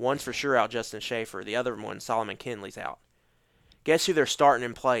 One's for sure out, Justin Schaefer. The other one, Solomon Kinley's out. Guess who they're starting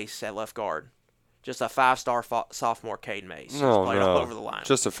in place at left guard? Just a 5-star sophomore, Cade Mays. He's played all over the line.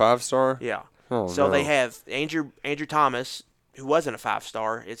 Just a 5-star? Yeah. Oh, so they have Andrew Thomas, who wasn't a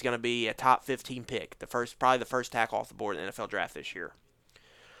 5-star, is going to be a top 15 pick, probably the first tackle off the board in the NFL draft this year.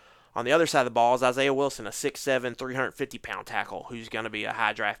 On the other side of the ball is Isaiah Wilson, a 6'7", 350-pound tackle, who's going to be a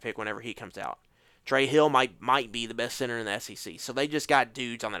high draft pick whenever he comes out. Trey Hill might be the best center in the SEC. So they just got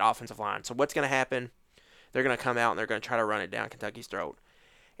dudes on that offensive line. So what's going to happen? They're going to come out and they're going to try to run it down Kentucky's throat.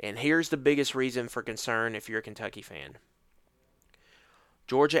 And here's the biggest reason for concern if you're a Kentucky fan.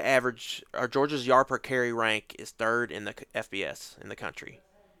 Georgia's yard per carry rank is 3rd in the FBS in the country.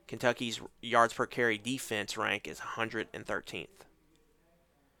 Kentucky's yards per carry defense rank is 113th.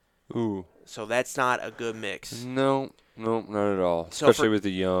 Ooh. So that's not a good mix. No, not at all. Especially with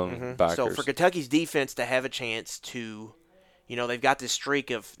the young backers. So for Kentucky's defense to have a chance to, they've got this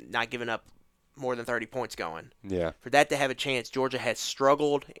streak of not giving up more than 30 points going. Yeah. For that to have a chance, Georgia has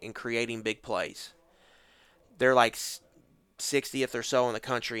struggled in creating big plays. They're like 60th or so in the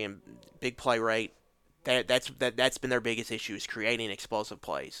country in big play rate. That's been their biggest issue, is creating explosive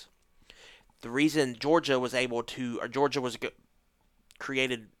plays. The reason Georgia was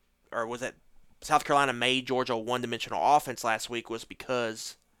created, or was that South Carolina made Georgia a one-dimensional offense last week, was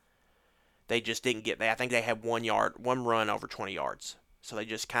because they just didn't get that. I think they had one run over 20 yards. So they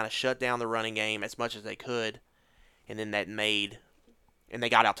just kind of shut down the running game as much as they could, and then they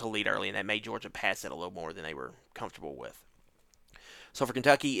got out to the lead early, and that made Georgia pass it a little more than they were comfortable with. So for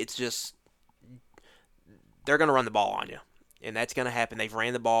Kentucky, it's just they're going to run the ball on you, and that's going to happen. They've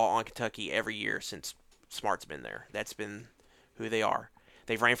ran the ball on Kentucky every year since Smart's been there. That's been who they are.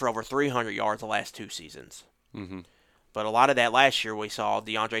 They've ran for over 300 yards the last 2 seasons. Mm-hmm. But a lot of that last year we saw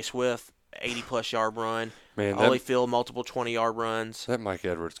DeAndre Swift, 80-plus yard run. Man, Holyfield, multiple 20-yard runs. That Mike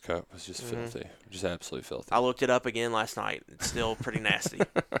Edwards cut was just filthy. Just absolutely filthy. I looked it up again last night. It's still pretty nasty.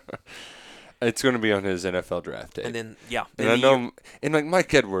 It's going to be on his NFL draft day. And then, yeah. And I know, and like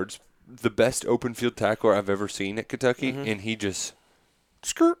Mike Edwards, the best open field tackler I've ever seen at Kentucky, and he just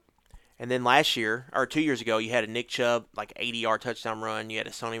skirt. And then last year, or 2 years ago, you had a Nick Chubb, like 80-yard touchdown run. You had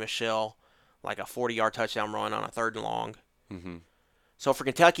a Sonny Michel, like a 40-yard touchdown run on a 3rd and long. Mm-hmm. So for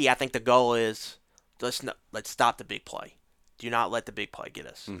Kentucky, I think the goal is let's stop the big play. Do not let the big play get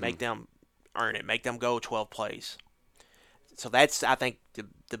us. Make them earn it. Make them go 12 plays. So that's, I think,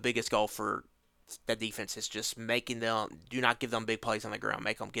 the biggest goal for that defense is just making them – do not give them big plays on the ground.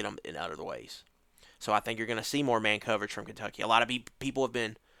 Make them get them in other ways. So I think you're going to see more man coverage from Kentucky. A lot of people have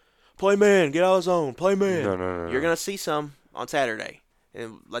been – play man, get out of the zone, play man. No. You're going to see some on Saturday.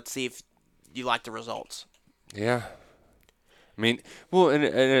 And let's see if you like the results. Yeah. I mean, well, and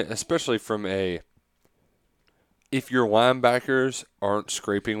especially from if your linebackers aren't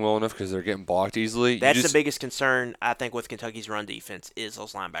scraping well enough because they're getting blocked easily. That's the biggest concern, I think, with Kentucky's run defense is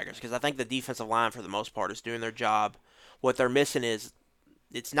those linebackers. Because I think the defensive line, for the most part, is doing their job. What they're missing is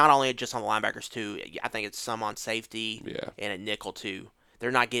it's not only just on the linebackers, too. I think it's some on safety and at nickel, too. They're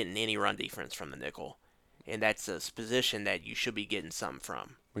not getting any run defense from the nickel. And that's a position that you should be getting some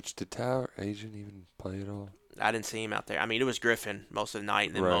from. Which, did Tyler Agent even play at all? I didn't see him out there. I mean, it was Griffin most of the night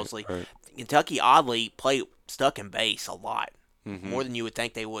and then Mosley. Right. Kentucky, oddly, stuck in base a lot. More than you would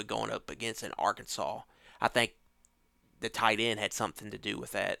think they would going up against an Arkansas. I think the tight end had something to do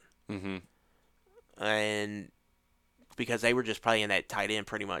with that. And because they were just playing that tight end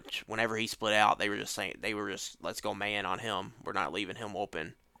pretty much. Whenever he split out, they were just let's go man on him. We're not leaving him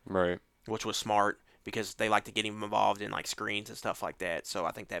open. Right. Which was smart because they like to get him involved in like screens and stuff like that. So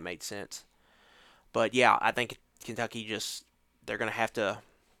I think that made sense. But yeah, I think Kentucky they're going to have to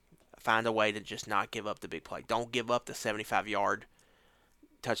find a way to just not give up the big play. Don't give up the 75-yard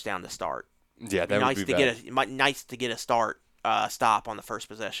touchdown to start. Yeah, that would be bad. Nice to get a stop on the first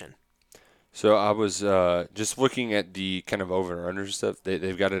possession. So I was just looking at the kind of over and under stuff.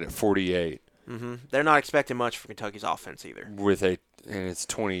 They've got it at 48. They're not expecting much from Kentucky's offense either. And it's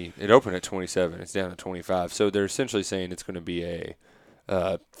 20. It opened at 27. It's down to 25. So they're essentially saying it's going to be a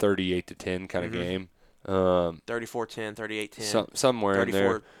 38-10 kind of game. 34-10, 38-10. Somewhere in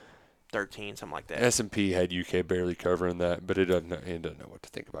there. 34-13, something like that. S&P had UK barely covering that, but it doesn't know what to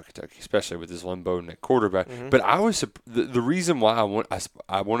think about Kentucky, especially with this Lynn Bowden at quarterback. But I was the reason why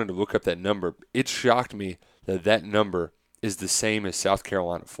I wanted to look up that number. It shocked me that number is the same as South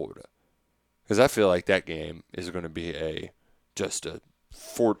Carolina, Florida, because I feel like that game is going to be just a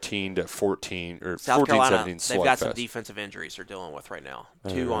 14-14 or 14-17 slugfest. They've got some defensive injuries they're dealing with right now.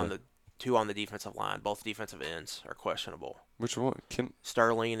 Two on the defensive line. Both defensive ends are questionable. Which one?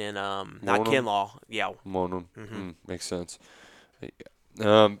 Sterling and not Kinlaw. Yeah. Monum. Makes sense.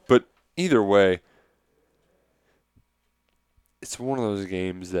 But either way, it's one of those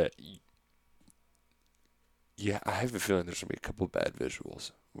games that, I have a feeling there's going to be a couple of bad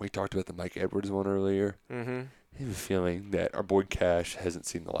visuals. We talked about the Mike Edwards one earlier. I have a feeling that our boy Cash hasn't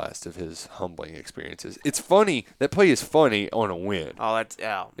seen the last of his humbling experiences. It's funny. That play is funny on a win. Oh, that's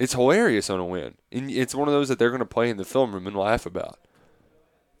yeah. It's hilarious on a win. And it's one of those that they're going to play in the film room and laugh about.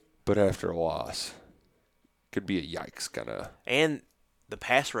 But after a loss, could be a yikes kind of. And the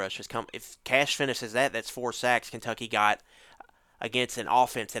pass rush has come. If Cash finishes that's 4 sacks Kentucky got against an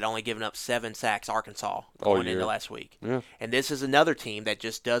offense that only given up 7 sacks, Arkansas, going into last week. Yeah. And this is another team that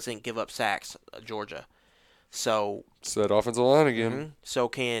just doesn't give up sacks, Georgia. So it's that offensive line again. So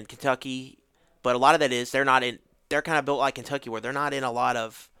can Kentucky, but a lot of that is they're kind of built like Kentucky where they're not in a lot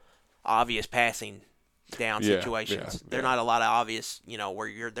of obvious passing down situations. They're not a lot of obvious,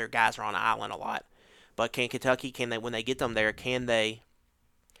 where their guys are on an island a lot. But can Kentucky, when they get them there, can they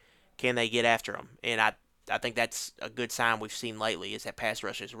get after them? And I think that's a good sign we've seen lately is that pass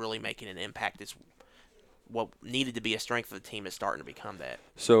rush is really making an impact. It's what needed to be a strength of the team is starting to become that.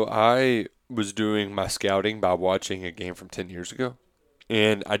 So I was doing my scouting by watching a game from 10 years ago,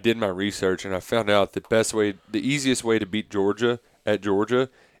 and I did my research, and I found out the easiest way to beat Georgia at Georgia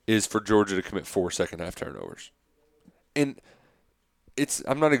is for Georgia to commit 4 second-half turnovers. And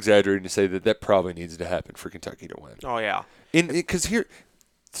I'm not exaggerating to say that probably needs to happen for Kentucky to win. Oh, yeah.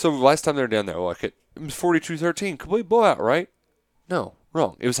 So last time they were down there, it was 42-13, complete blowout, right? No,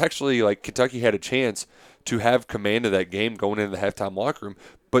 wrong. It was actually like Kentucky had a chance to have command of that game going into the halftime locker room,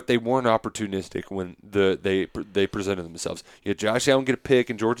 but they weren't opportunistic when they presented themselves. You had Josh Allen get a pick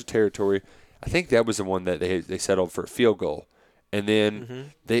in Georgia territory. I think that was the one that they settled for a field goal, and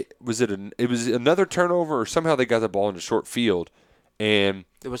then it was another turnover, or somehow they got the ball into short field, and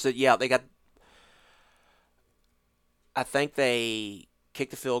it was they got. I think they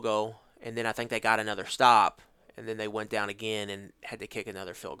kicked the field goal, and then I think they got another stop. And then they went down again and had to kick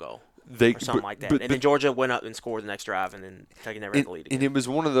another field goal. or something like that. And then Georgia went up and scored the next drive, and then Kentucky never had the lead again. And it was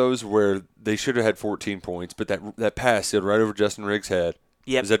one of those where they should have had 14 points, but that pass sailed right over Justin Riggs' head.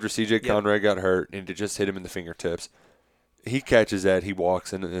 Yep. It was after C.J. Conrad got hurt, and it just hit him in the fingertips. He catches that. He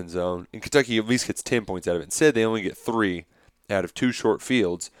walks into the end zone. And Kentucky at least gets 10 points out of it. Instead, they only get 3 out of 2 short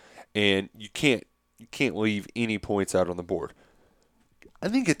fields, and you can't leave any points out on the board. I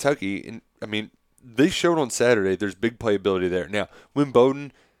think Kentucky, they showed on Saturday there's big playability there. Now, Lynn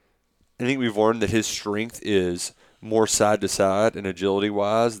Bowden, I think we've learned that his strength is more side to side and agility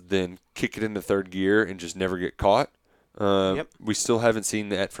wise than kick it into third gear and just never get caught. We still haven't seen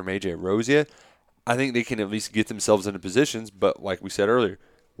that from A.J. Rose yet. I think they can at least get themselves into positions, but like we said earlier,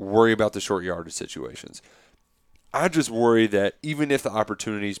 worry about the short yardage situations. I just worry that even if the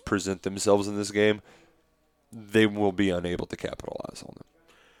opportunities present themselves in this game, they will be unable to capitalize on them.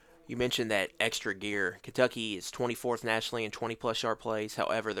 You mentioned that extra gear. Kentucky is 24th nationally in 20-plus yard plays.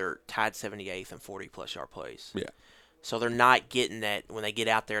 However, they're tied 78th in 40-plus yard plays. Yeah. So they're not getting that when they get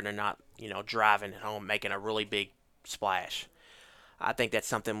out there. They're not, driving home, making a really big splash. I think that's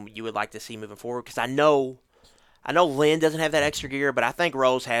something you would like to see moving forward because I know Lynn doesn't have that extra gear, but I think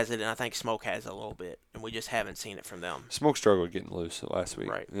Rose has it, and I think Smoke has it a little bit, and we just haven't seen it from them. Smoke struggled getting loose last week.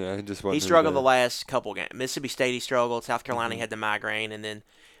 Right. Yeah, he struggled the last couple games. Mississippi State he struggled. South Carolina he had the migraine, and then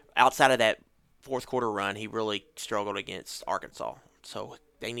outside of that fourth quarter run, he really struggled against Arkansas. So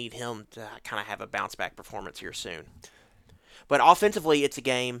they need him to kind of have a bounce-back performance here soon. But offensively, it's a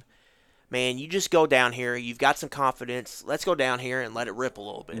game. Man, you just go down here. You've got some confidence. Let's go down here and let it rip a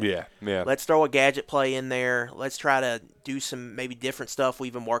little bit. Yeah. Let's throw a gadget play in there. Let's try to do some maybe different stuff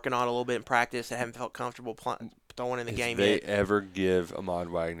we've been working on a little bit in practice that haven't felt comfortable throwing in the game yet. If they ever give Ahmad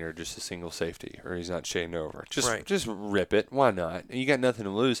Wagner just a single safety or he's not shading over, just rip it. Why not? You got nothing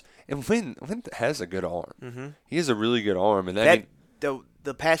to lose. And Lynn has a good arm. Mm-hmm. He has a really good arm. And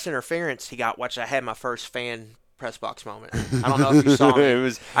the pass interference he got, I had my first fan press box moment. I don't know if you saw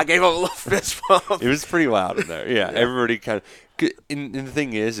me. I gave him a little fist bump. It was pretty loud in there. Yeah. Everybody kind of – and the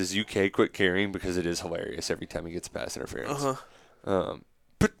thing is UK quit caring because it is hilarious every time he gets pass interference.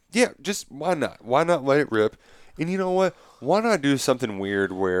 But, yeah, just why not? Why not let it rip? And you know what? Why not do something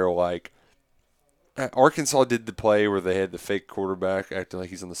weird where, like, Arkansas did the play where they had the fake quarterback acting like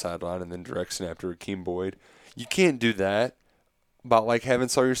he's on the sideline and then direct snap to Rakeem Boyd. You can't do that about, like, having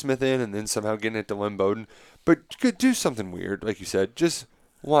Sawyer Smith in and then somehow getting it to Lynn Bowden. But you could do something weird, like you said. Just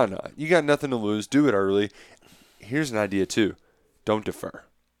why not? You got nothing to lose. Do it early. Here's an idea, too. Don't defer.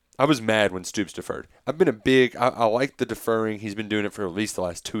 I was mad when Stoops deferred. I've been I like the deferring. He's been doing it for at least the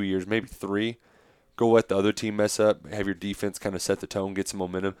last 2 years, maybe 3. Go let the other team mess up. Have your defense kind of set the tone, get some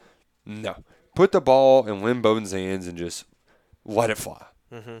momentum. No. Put the ball in Lynn Bowden's hands and just let it fly.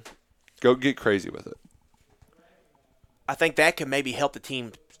 Mm-hmm. Go get crazy with it. I think that could maybe help the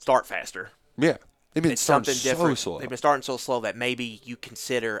team start faster. Yeah. They've been starting so slow. They've been starting so slow that maybe you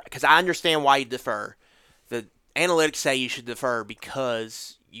consider – because I understand why you defer. The analytics say you should defer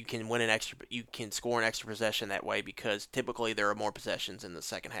because you can you can score an extra possession that way because typically there are more possessions in the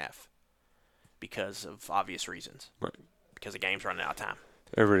second half because of obvious reasons. Right. Because the game's running out of time.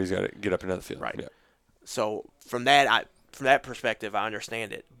 Everybody's got to get up into the field. Right. Yeah. So from that perspective, I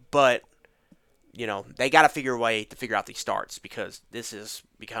understand it. But, they got to figure a way to figure out these starts because this is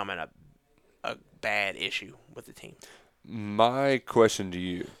becoming a bad issue with the team. My question to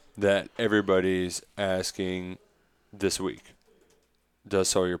you that everybody's asking this week, does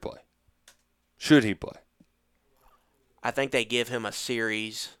Sawyer play? Should he play? I think they give him a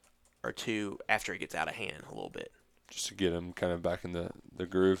series or two after he gets out of hand a little bit. Just to get him kind of back in the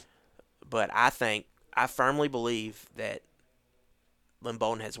groove. But I firmly believe that Lynn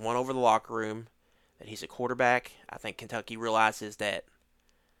Bowden has won over the locker room, that he's a quarterback. I think Kentucky realizes that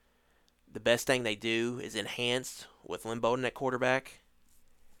the best thing they do is enhanced with Lynn Bowden at quarterback.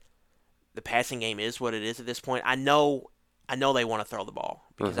 The passing game is what it is at this point. I know they want to throw the ball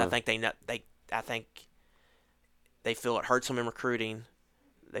because I think I think they feel it hurts them in recruiting.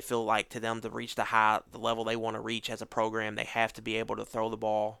 They feel like to them to reach the level they want to reach as a program, they have to be able to throw the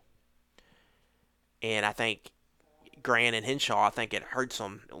ball. And I think Grant and Henshaw, I think it hurts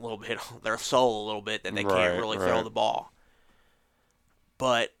them a little bit, their soul a little bit, that they can't really throw the ball.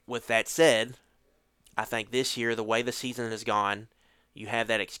 But with that said, I think this year, the way the season has gone, you have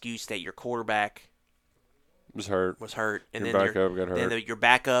that excuse that your quarterback was hurt, and your backup got hurt. Then your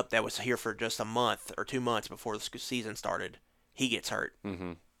backup that was here for just a month or 2 months before the season started, he gets hurt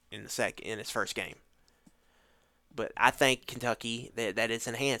in his first game. But I think Kentucky that it's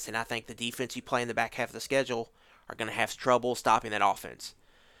enhanced, and I think the defense you play in the back half of the schedule are going to have trouble stopping that offense.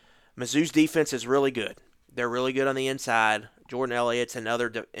 Mizzou's defense is really good. They're really good on the inside. Jordan Elliott's another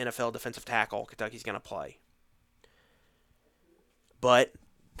NFL defensive tackle Kentucky's going to play. But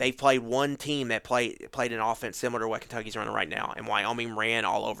they've played one team that played an offense similar to what Kentucky's running right now, and Wyoming ran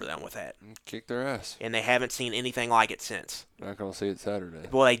all over them with that. Kicked their ass. And they haven't seen anything like it since. Not going to see it Saturday.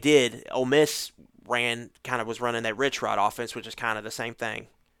 Well, they did. Ole Miss was running that Rich Rod offense, which is kind of the same thing.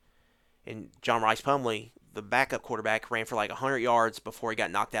 And John Rice Plumlee, the backup quarterback, ran for like 100 yards before he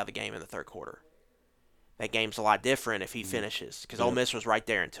got knocked out of the game in the third quarter. That game's a lot different if he finishes, because Ole Miss was right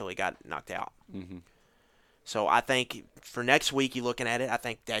there until he got knocked out. Mm-hmm. So I think for next week, you're looking at it, I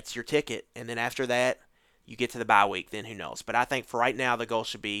think that's your ticket. And then after that, you get to the bye week, then who knows. But I think for right now, the goal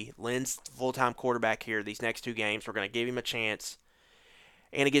should be Lynn's full-time quarterback here these next 2 games. We're going to give him a chance.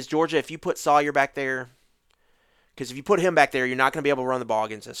 And against Georgia, if you put Sawyer back there, because if you put him back there, you're not going to be able to run the ball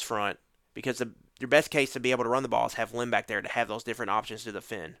against this front, because your best case to be able to run the ball is have Lynn back there to have those different options to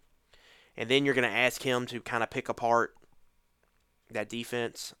defend. And then you're going to ask him to kind of pick apart that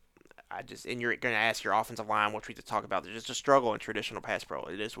defense. And you're going to ask your offensive line, which we just talked about. There's just a struggle in traditional pass pro.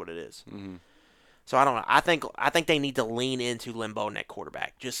 It is what it is. Mm-hmm. So I don't know. I think they need to lean into Lynn Bowden at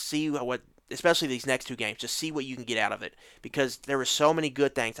quarterback. Just see what, especially these next 2 games, just see what you can get out of it. Because there were so many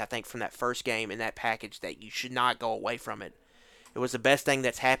good things, I think, from that first game in that package that you should not go away from it. It was the best thing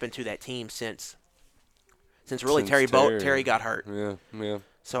that's happened to that team since Terry got hurt. Yeah.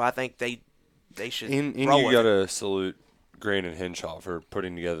 So I think they should. And you got to salute Grant and Henshaw for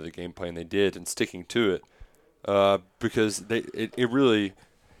putting together the game plan they did and sticking to it, because it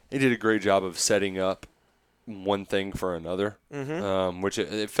did a great job of setting up one thing for another, which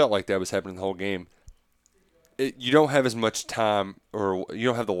it felt like that was happening the whole game. You don't have as much time, or you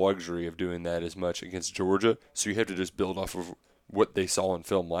don't have the luxury of doing that as much against Georgia, so you have to just build off of what they saw in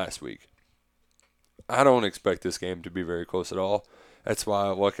film last week. I don't expect this game to be very close at all. That's why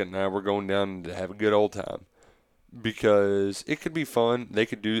Luckett and I were going down to have a good old time, because it could be fun. They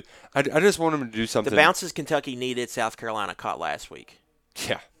could do. I just want them to do something. The bounces Kentucky needed, South Carolina caught last week.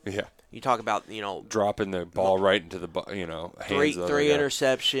 Yeah. You talk about dropping the ball right into the hands of three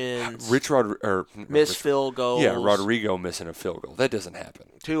interceptions, missed field goals. Yeah, Rodrigo missing a field goal. That doesn't happen.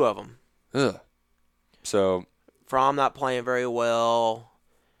 2 of them. Ugh. So Fromm not playing very well.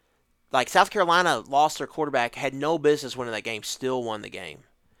 Like, South Carolina lost their quarterback, had no business winning that game, still won the game.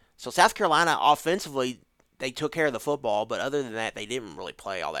 So South Carolina offensively, they took care of the football, but other than that, they didn't really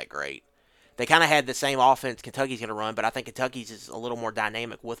play all that great. They kind of had the same offense Kentucky's going to run, but I think Kentucky's is a little more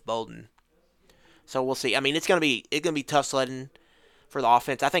dynamic with Bowden. So we'll see. I mean, it's going to be tough sledding for the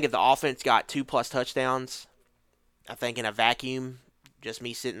offense. I think if the offense got 2+ touchdowns, I think in a vacuum, just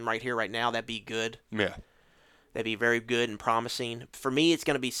me sitting right here right now, that'd be good. Yeah. That'd be very good and promising. For me, it's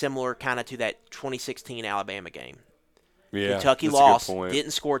going to be similar kind of to that 2016 Alabama game. Yeah, Kentucky lost,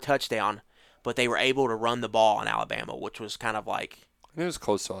 didn't score a touchdown, but they were able to run the ball in Alabama, which was kind of like... It was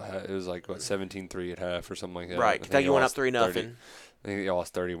close to it was like, 17-3 at half or something like that. Right, Kentucky went up 3-0. I think they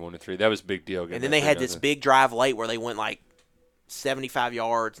lost 31-3. That was a big deal. And then they had this big drive late where they went like 75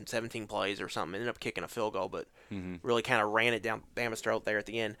 yards and 17 plays or something. Ended up kicking a field goal, but really kind of ran it down Bama's throat there at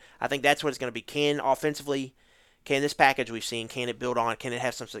the end. I think that's what it's going to be. Can this package we've seen, can it build on? Can it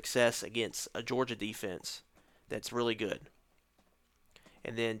have some success against a Georgia defense that's really good?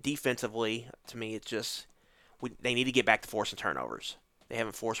 And then defensively, to me, it's just they need to get back to forcing turnovers. They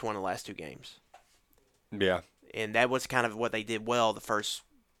haven't forced one in the last 2 games. Yeah. And that was kind of what they did well the first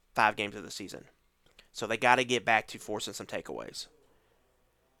 5 games of the season. So they got to get back to forcing some takeaways.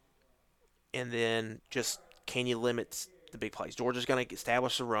 And then just can you limit the big plays? Georgia's going to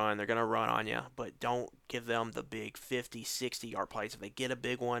establish the run. They're going to run on you, but don't give them the big 50, 60-yard plays. If they get a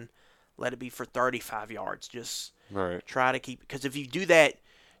big one, let it be for 35 yards. Just try to keep – because if you do that,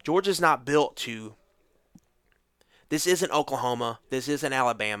 Georgia's not built to – this isn't Oklahoma. This isn't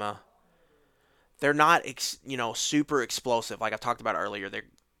Alabama. They're not super explosive like I talked about earlier.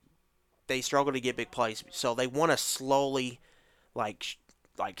 They struggle to get big plays, so they want to slowly like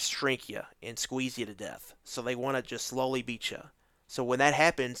shrink you and squeeze you to death. So they want to just slowly beat you. So when that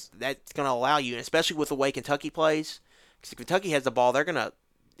happens, that's going to allow you, and especially with the way Kentucky plays, because if Kentucky has the ball, they're going to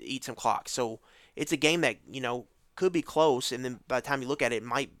eat some clock. So it's a game that could be close, and then by the time you look at it,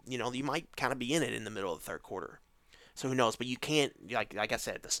 you might kind of be in it in the middle of the third quarter. So who knows? But you can't, like I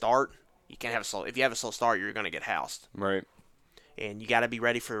said, at the start, you can't have a slow. If you have a slow start, you're going to get housed. Right. And you got to be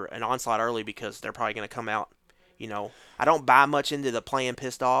ready for an onslaught early because they're probably going to come out. I don't buy much into the playing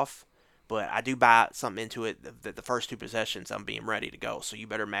pissed off, but I do buy something into it. The first 2 possessions, I'm being ready to go. So you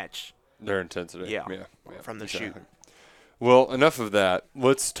better match their intensity. Yeah. From the shoot. Well, enough of that.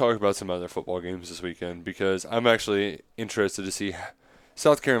 Let's talk about some other football games this weekend because I'm actually interested to see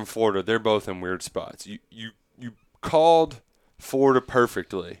South Carolina and Florida, they're both in weird spots. You called Florida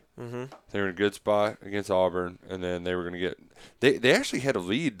perfectly. Mm-hmm. They were in a good spot against Auburn, and then they were going to get they actually had a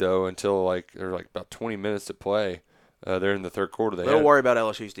lead, though, until there were about 20 minutes to play. They're in the third quarter. Don't worry about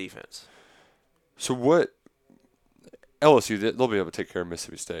LSU's defense. So what LSU, they'll be able to take care of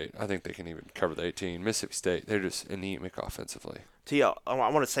Mississippi State. I think they can even cover the 18. Mississippi State, they're just anemic offensively. T.O., I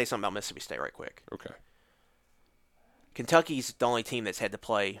want to say something about Mississippi State right quick. Okay. Kentucky's the only team that's had to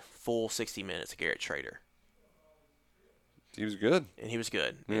play full 60 minutes of Garrett Schrader. He was good. And he was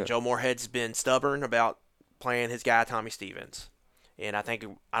good. Yeah. And Joe Moorhead's been stubborn about playing his guy, Tommy Stevens. And I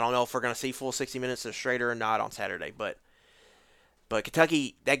don't know if we're going to see full 60 minutes of Schrader or not on Saturday. But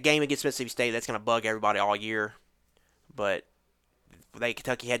Kentucky, that game against Mississippi State, that's going to bug everybody all year. But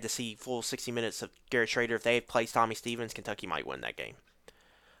Kentucky had to see full 60 minutes of Garrett Schrader. If they had placed Tommy Stevens, Kentucky might win that game.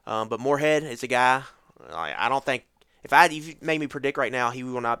 But Moorhead is a guy, I don't think, if you made me predict right now, he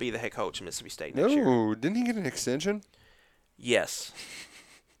will not be the head coach of Mississippi State next year. No, didn't he get an extension? Yes.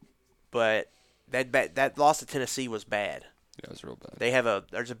 But that loss to Tennessee was bad. Yeah, it was real bad.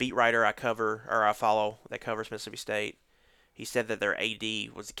 There's a beat writer I follow that covers Mississippi State. He said that their AD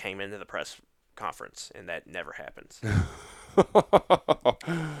came into the press conference, and that never happens.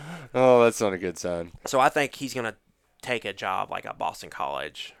 Oh, that's not a good sign. So I think he's going to take a job like at Boston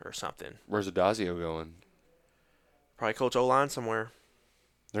College or something. Where's Adazio going? Probably coach O-line somewhere.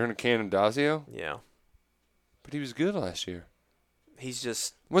 They're in a can of Adazio? Yeah. But he was good last year. He's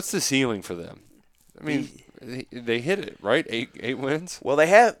just... What's the ceiling for them? I mean, they hit it, right? Eight wins? Well, they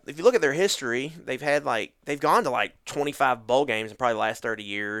have... If you look at their history, they've gone to 25 bowl games in probably the last 30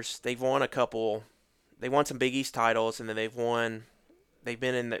 years. They've won a couple... They won some Big East titles, and then they've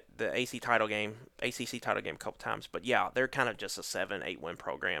been in the ACC title game a couple times. But, yeah, they're kind of just a 7-8 win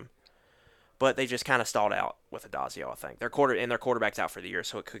program. But they just kind of stalled out with Adazio, I think. Their quarterback's out for the year,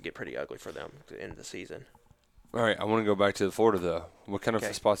 so it could get pretty ugly for them at the end of the season. All right, I want to go back to Florida, though. What kind of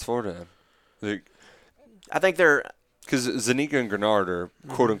spots Florida in? I think they're – because Zanika and Grenard are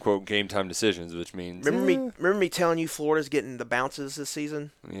quote-unquote game-time decisions, which means – Remember me telling you Florida's getting the bounces this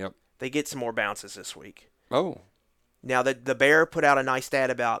season? Yep. They get some more bounces this week. Oh. Now, the Bear put out a nice stat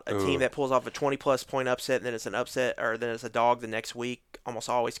about a team that pulls off a 20-plus point upset, and then it's an upset, or then it's a dog the next week, almost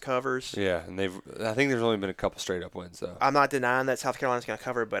always covers. Yeah, and I think there's only been a couple straight-up wins, though. I'm not denying that South Carolina's going to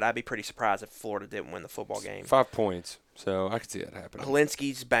cover, but I'd be pretty surprised if Florida didn't win the football game. 5 points, so I could see that happening.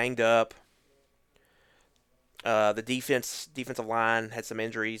 Helinski's banged up. The defensive line had some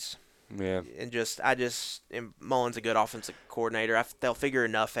injuries. Yeah. And Mullen's a good offensive coordinator. They'll figure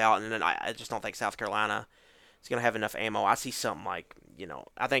enough out, and then I just don't think South Carolina is going to have enough ammo. I see something like,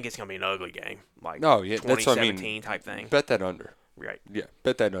 I think it's going to be an ugly game, like 2017 type thing. Bet that under. Right. Yeah,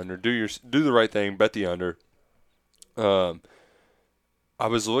 bet that under. Do the right thing. Bet the under. I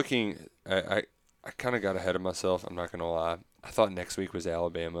was looking. I kind of got ahead of myself. I'm not going to lie. I thought next week was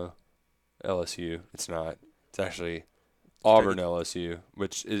Alabama, LSU. It's not. It's actually Auburn LSU,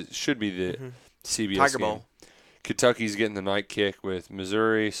 which should be the CBS Tiger game. Bowl. Kentucky's getting the night kick with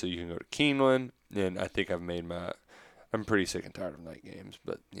Missouri, so you can go to Keeneland. And I think I'm pretty sick and tired of night games,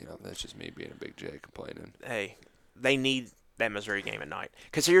 but that's just me being a big J complaining. Hey, they need that Missouri game at night.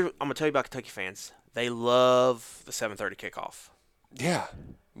 Because here, I'm gonna tell you about Kentucky fans. They love the 7:30 kickoff. Yeah,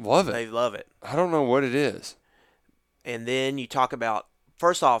 love it. They love it. I don't know what it is. And then you talk about,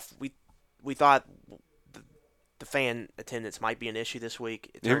 first off, we thought the fan attendance might be an issue this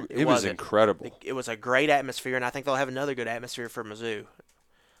week. It was incredible. It was a great atmosphere, and I think they'll have another good atmosphere for Mizzou.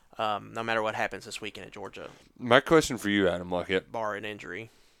 No matter what happens this weekend at Georgia. My question for you, Adam Luckett. Bar an injury.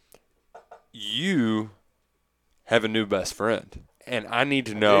 You have a new best friend, and I need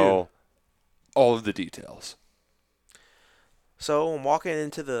to know all of the details. So I'm walking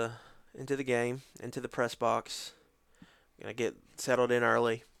into the game, into the press box. Gonna get settled in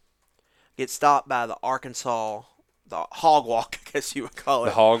early. Get stopped by the hog walk, I guess you would call it.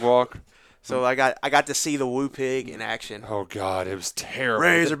 The hog walk? So I got to see the Woo Pig in action. Oh God, it was terrible.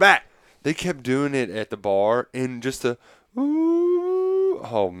 Razorback. They kept doing it at the bar and just ooh,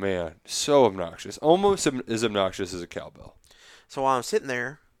 oh man, so obnoxious. Almost as obnoxious as a cowbell. So while I'm sitting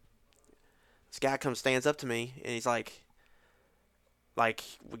there, this guy stands up to me and he's like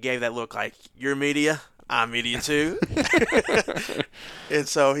we gave that look like, you're media, I'm media too. And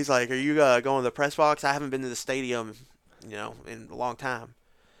so he's like, are you going to the press box? I haven't been to the stadium, in a long time.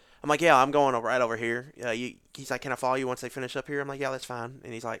 I'm like, yeah, I'm going right over here. He's like, can I follow you once they finish up here? I'm like, yeah, that's fine.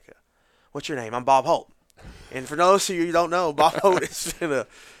 And he's like, what's your name? I'm Bob Holt. And for those of you who don't know, Bob Holt has been a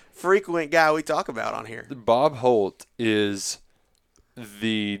frequent guy we talk about on here. Bob Holt is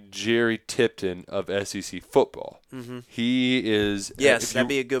the Jerry Tipton of SEC football. Mm-hmm. He is. Yes, that'd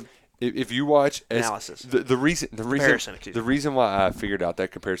be a good. If you watch analysis, the reason why I figured out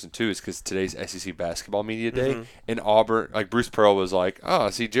that comparison too is because today's SEC basketball media day, and Auburn, like Bruce Pearl was like, "Oh,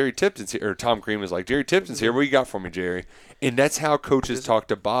 see, Jerry Tipton's here," or Tom Crean was like, "Jerry Tipton's here. What you got for me, Jerry?" And that's how coaches talk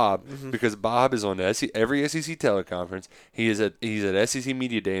to Bob, because Bob is on every SEC teleconference. He's at SEC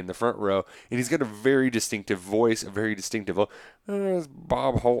media day in the front row, and he's got a very distinctive voice, a very distinctive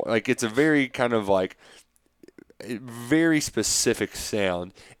Bob Holt. Like it's a very kind of like. Very specific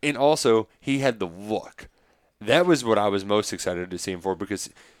sound, and also he had the look. That was what I was most excited to see him for,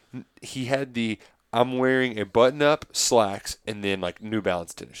 because he had I'm wearing a button-up, slacks, and then like New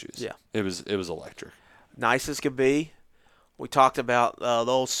Balance tennis shoes. Yeah, it was electric. Nice as could be. We talked about the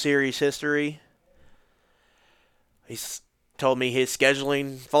whole series history. He's told me his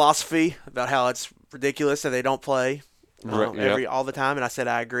scheduling philosophy about how it's ridiculous that they don't play. All the time, and I said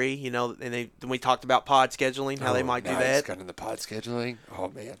I agree. And then we talked about pod scheduling, how they might do that. Got into pod scheduling. Oh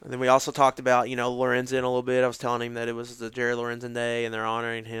man! And then we also talked about Lorenzen a little bit. I was telling him that it was the Jerry Lorenzen Day, and they're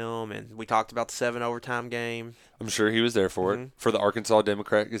honoring him. And we talked about the 7 overtime game. I'm sure he was there for it, for the Arkansas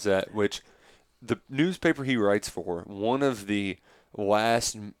Democrat Gazette, which the newspaper he writes for, one of the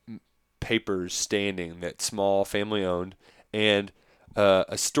last papers standing that's small, family owned, and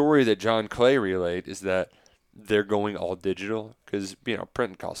a story that John Clay relayed is that. They're going all digital because,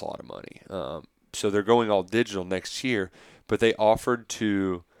 printing costs a lot of money. So they're going all digital next year, but they offered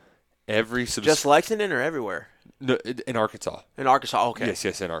to every Just Lexington or everywhere? No, in Arkansas. In Arkansas, okay.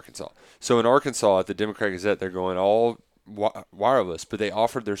 Yes, in Arkansas. So in Arkansas, at the Democrat Gazette, they're going all wireless, but they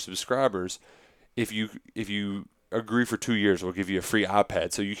offered their subscribers, if you agree for 2 years, we'll give you a free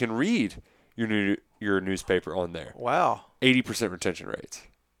iPad so you can read your newspaper on there. Wow. 80% retention rates.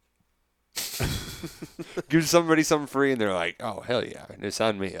 Give somebody something free, and they're like, "Oh hell yeah,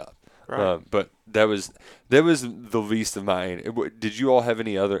 sign me up." Right. But that was the least of my. Did you all have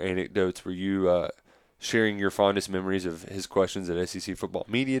any other anecdotes? Were you sharing your fondest memories of his questions at SEC Football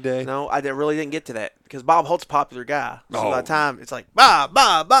Media Day? No, I really didn't get to that because Bob Holt's a popular guy. So by the time it's like Bob.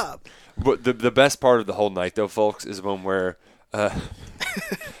 But the best part of the whole night, though, folks, is one where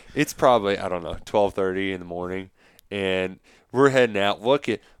it's probably 12:30 in the morning, and we're heading out.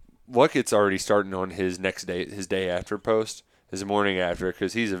 Luckett's already starting on his next day, his day after post, his morning after,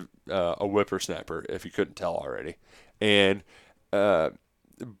 because he's a whippersnapper, if you couldn't tell already. And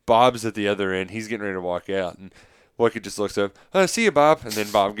Bob's at the other end. He's getting ready to walk out, and Luckett just looks up. See you, Bob. And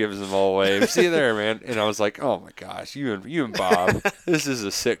then Bob gives him all a wave. See you there, man. And I was like, oh my gosh, you and Bob. This is a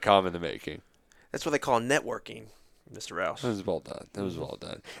sitcom in the making. That's what they call networking, Mr. Rouse. That was well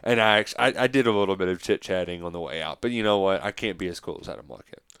done. And I did a little bit of chit chatting on the way out, but you know what? I can't be as cool as Adam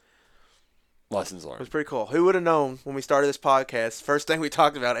Luckett. Lessons learned. It was pretty cool. Who would have known when we started this podcast? First thing we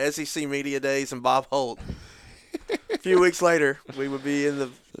talked about, SEC Media Days and Bob Holt. A few weeks later, we would be in the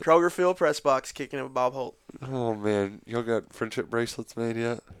Kroger Field press box kicking it with Bob Holt. Oh, man. Y'all got friendship bracelets made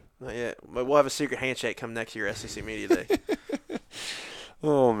yet? Not yet. But we'll have a secret handshake come next year, SEC Media Day.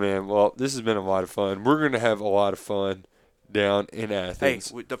 Oh, man. Well, this has been a lot of fun. We're going to have a lot of fun down in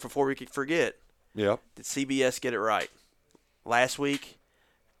Athens. Hey, before we forget, did CBS get it right? Last week,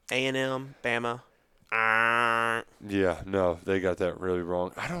 A&M, Bama. Yeah, no, they got that really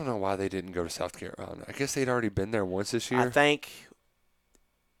wrong. I don't know why they didn't go to South Carolina. I guess they'd already been there once this year. I think.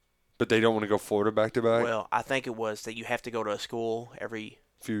 But they don't want to go Florida back-to-back? Well, I think it was that you have to go to a school every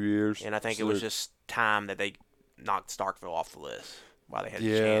few years. And I think it was just time that they knocked Starkville off the list while they had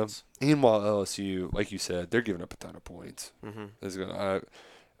the chance. And while LSU, like you said, they're giving up a ton of points. Mm-hmm.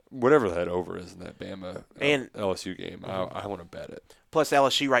 Whatever that over is in that Bama and LSU game, I want to bet it. Plus,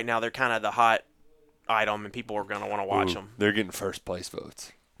 LSU right now, they're kind of the hot item, and people are going to want to watch them. They're getting first place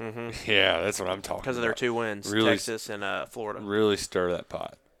votes. Mm-hmm. Yeah, that's what I'm talking about. Because of their 2 wins, really, Texas and Florida. Really stir that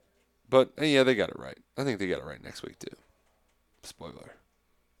pot. But, yeah, they got it right. I think they got it right next week, too. Spoiler.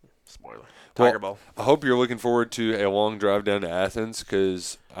 Tiger Bowl. I hope you're looking forward to a long drive down to Athens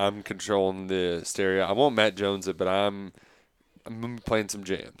because I'm controlling the stereo. I won't Matt Jones it, but I'm playing some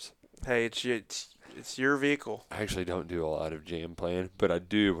jams. Hey, it's your vehicle. I actually don't do a lot of jam playing, but I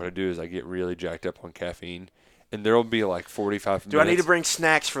do. What I do is I get really jacked up on caffeine, and there will be like 45 minutes. Do I need to bring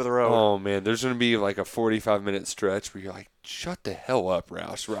snacks for the road? Oh, man. There's going to be like a 45-minute stretch where you're like, shut the hell up,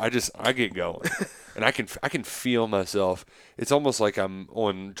 Roush. I get going. And I can feel myself. It's almost like I'm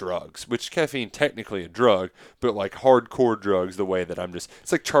on drugs, which caffeine technically a drug, but like hardcore drugs the way that I'm just –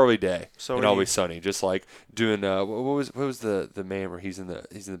 it's like Charlie Day in Always Sunny, just like doing what was the man where he's in the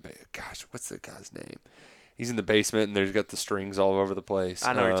 – gosh, what's the guy's name? He's in the basement, and there's got the strings all over the place.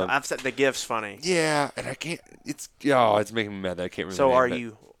 I know. I've said the GIF's funny. Yeah, and I can't. It's making me mad that I can't remember. So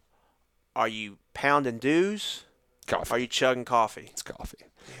are you pounding dues? Coffee. Are you chugging coffee? It's coffee.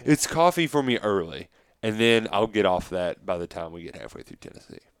 It's coffee for me early, and then I'll get off that by the time we get halfway through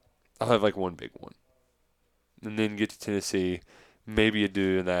Tennessee. I'll have like one big one, and then get to Tennessee, maybe a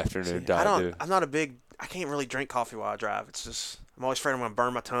dew in the afternoon. I'm not a big. I can't really drink coffee while I drive. It's just I'm always afraid I'm gonna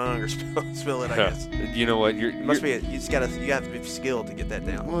burn my tongue or spill it. I guess. You know what? You have to be skilled to get that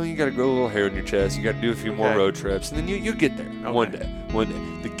down. Well, you got to grow a little hair in your chest. You got to do a few more road trips, and then you'll get there one day. One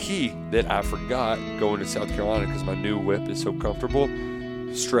day. The key that I forgot going to South Carolina because my new whip is so comfortable.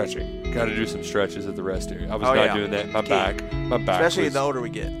 Stretching. Got to do some stretches at the rest area. I was not doing that. My back. Especially the older we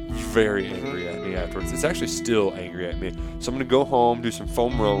get. Very angry at me afterwards. It's actually still angry at me. So I'm gonna go home, do some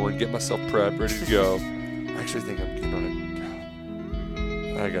foam rolling, get myself prepped, ready to go. I actually think I'm getting on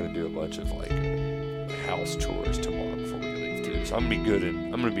I got to do a bunch of like house chores tomorrow before we leave too. So I'm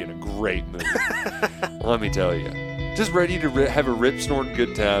gonna be in a great mood. Let me tell you. Just ready to have a rip snorting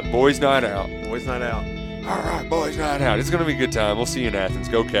good time. Boys night out. Boys night out. All right, boys night out. It's going to be a good time. We'll see you in Athens.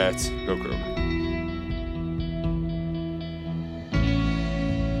 Go Cats. Go Kroger.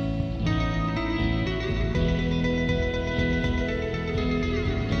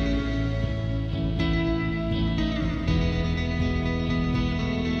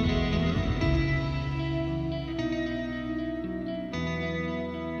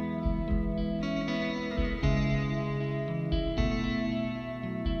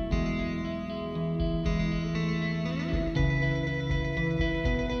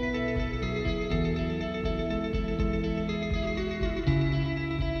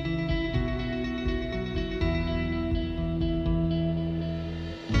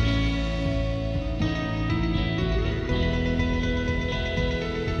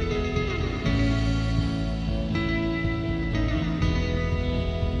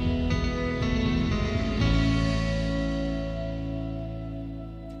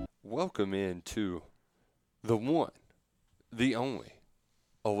 Welcome into the one, the only,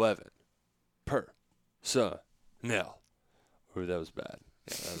 11 personnel. Ooh, that was bad.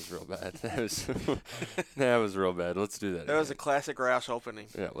 Yeah, that was real bad. That was real bad. Let's do that again. That was a classic Roush opening.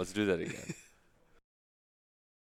 Yeah, let's do that again.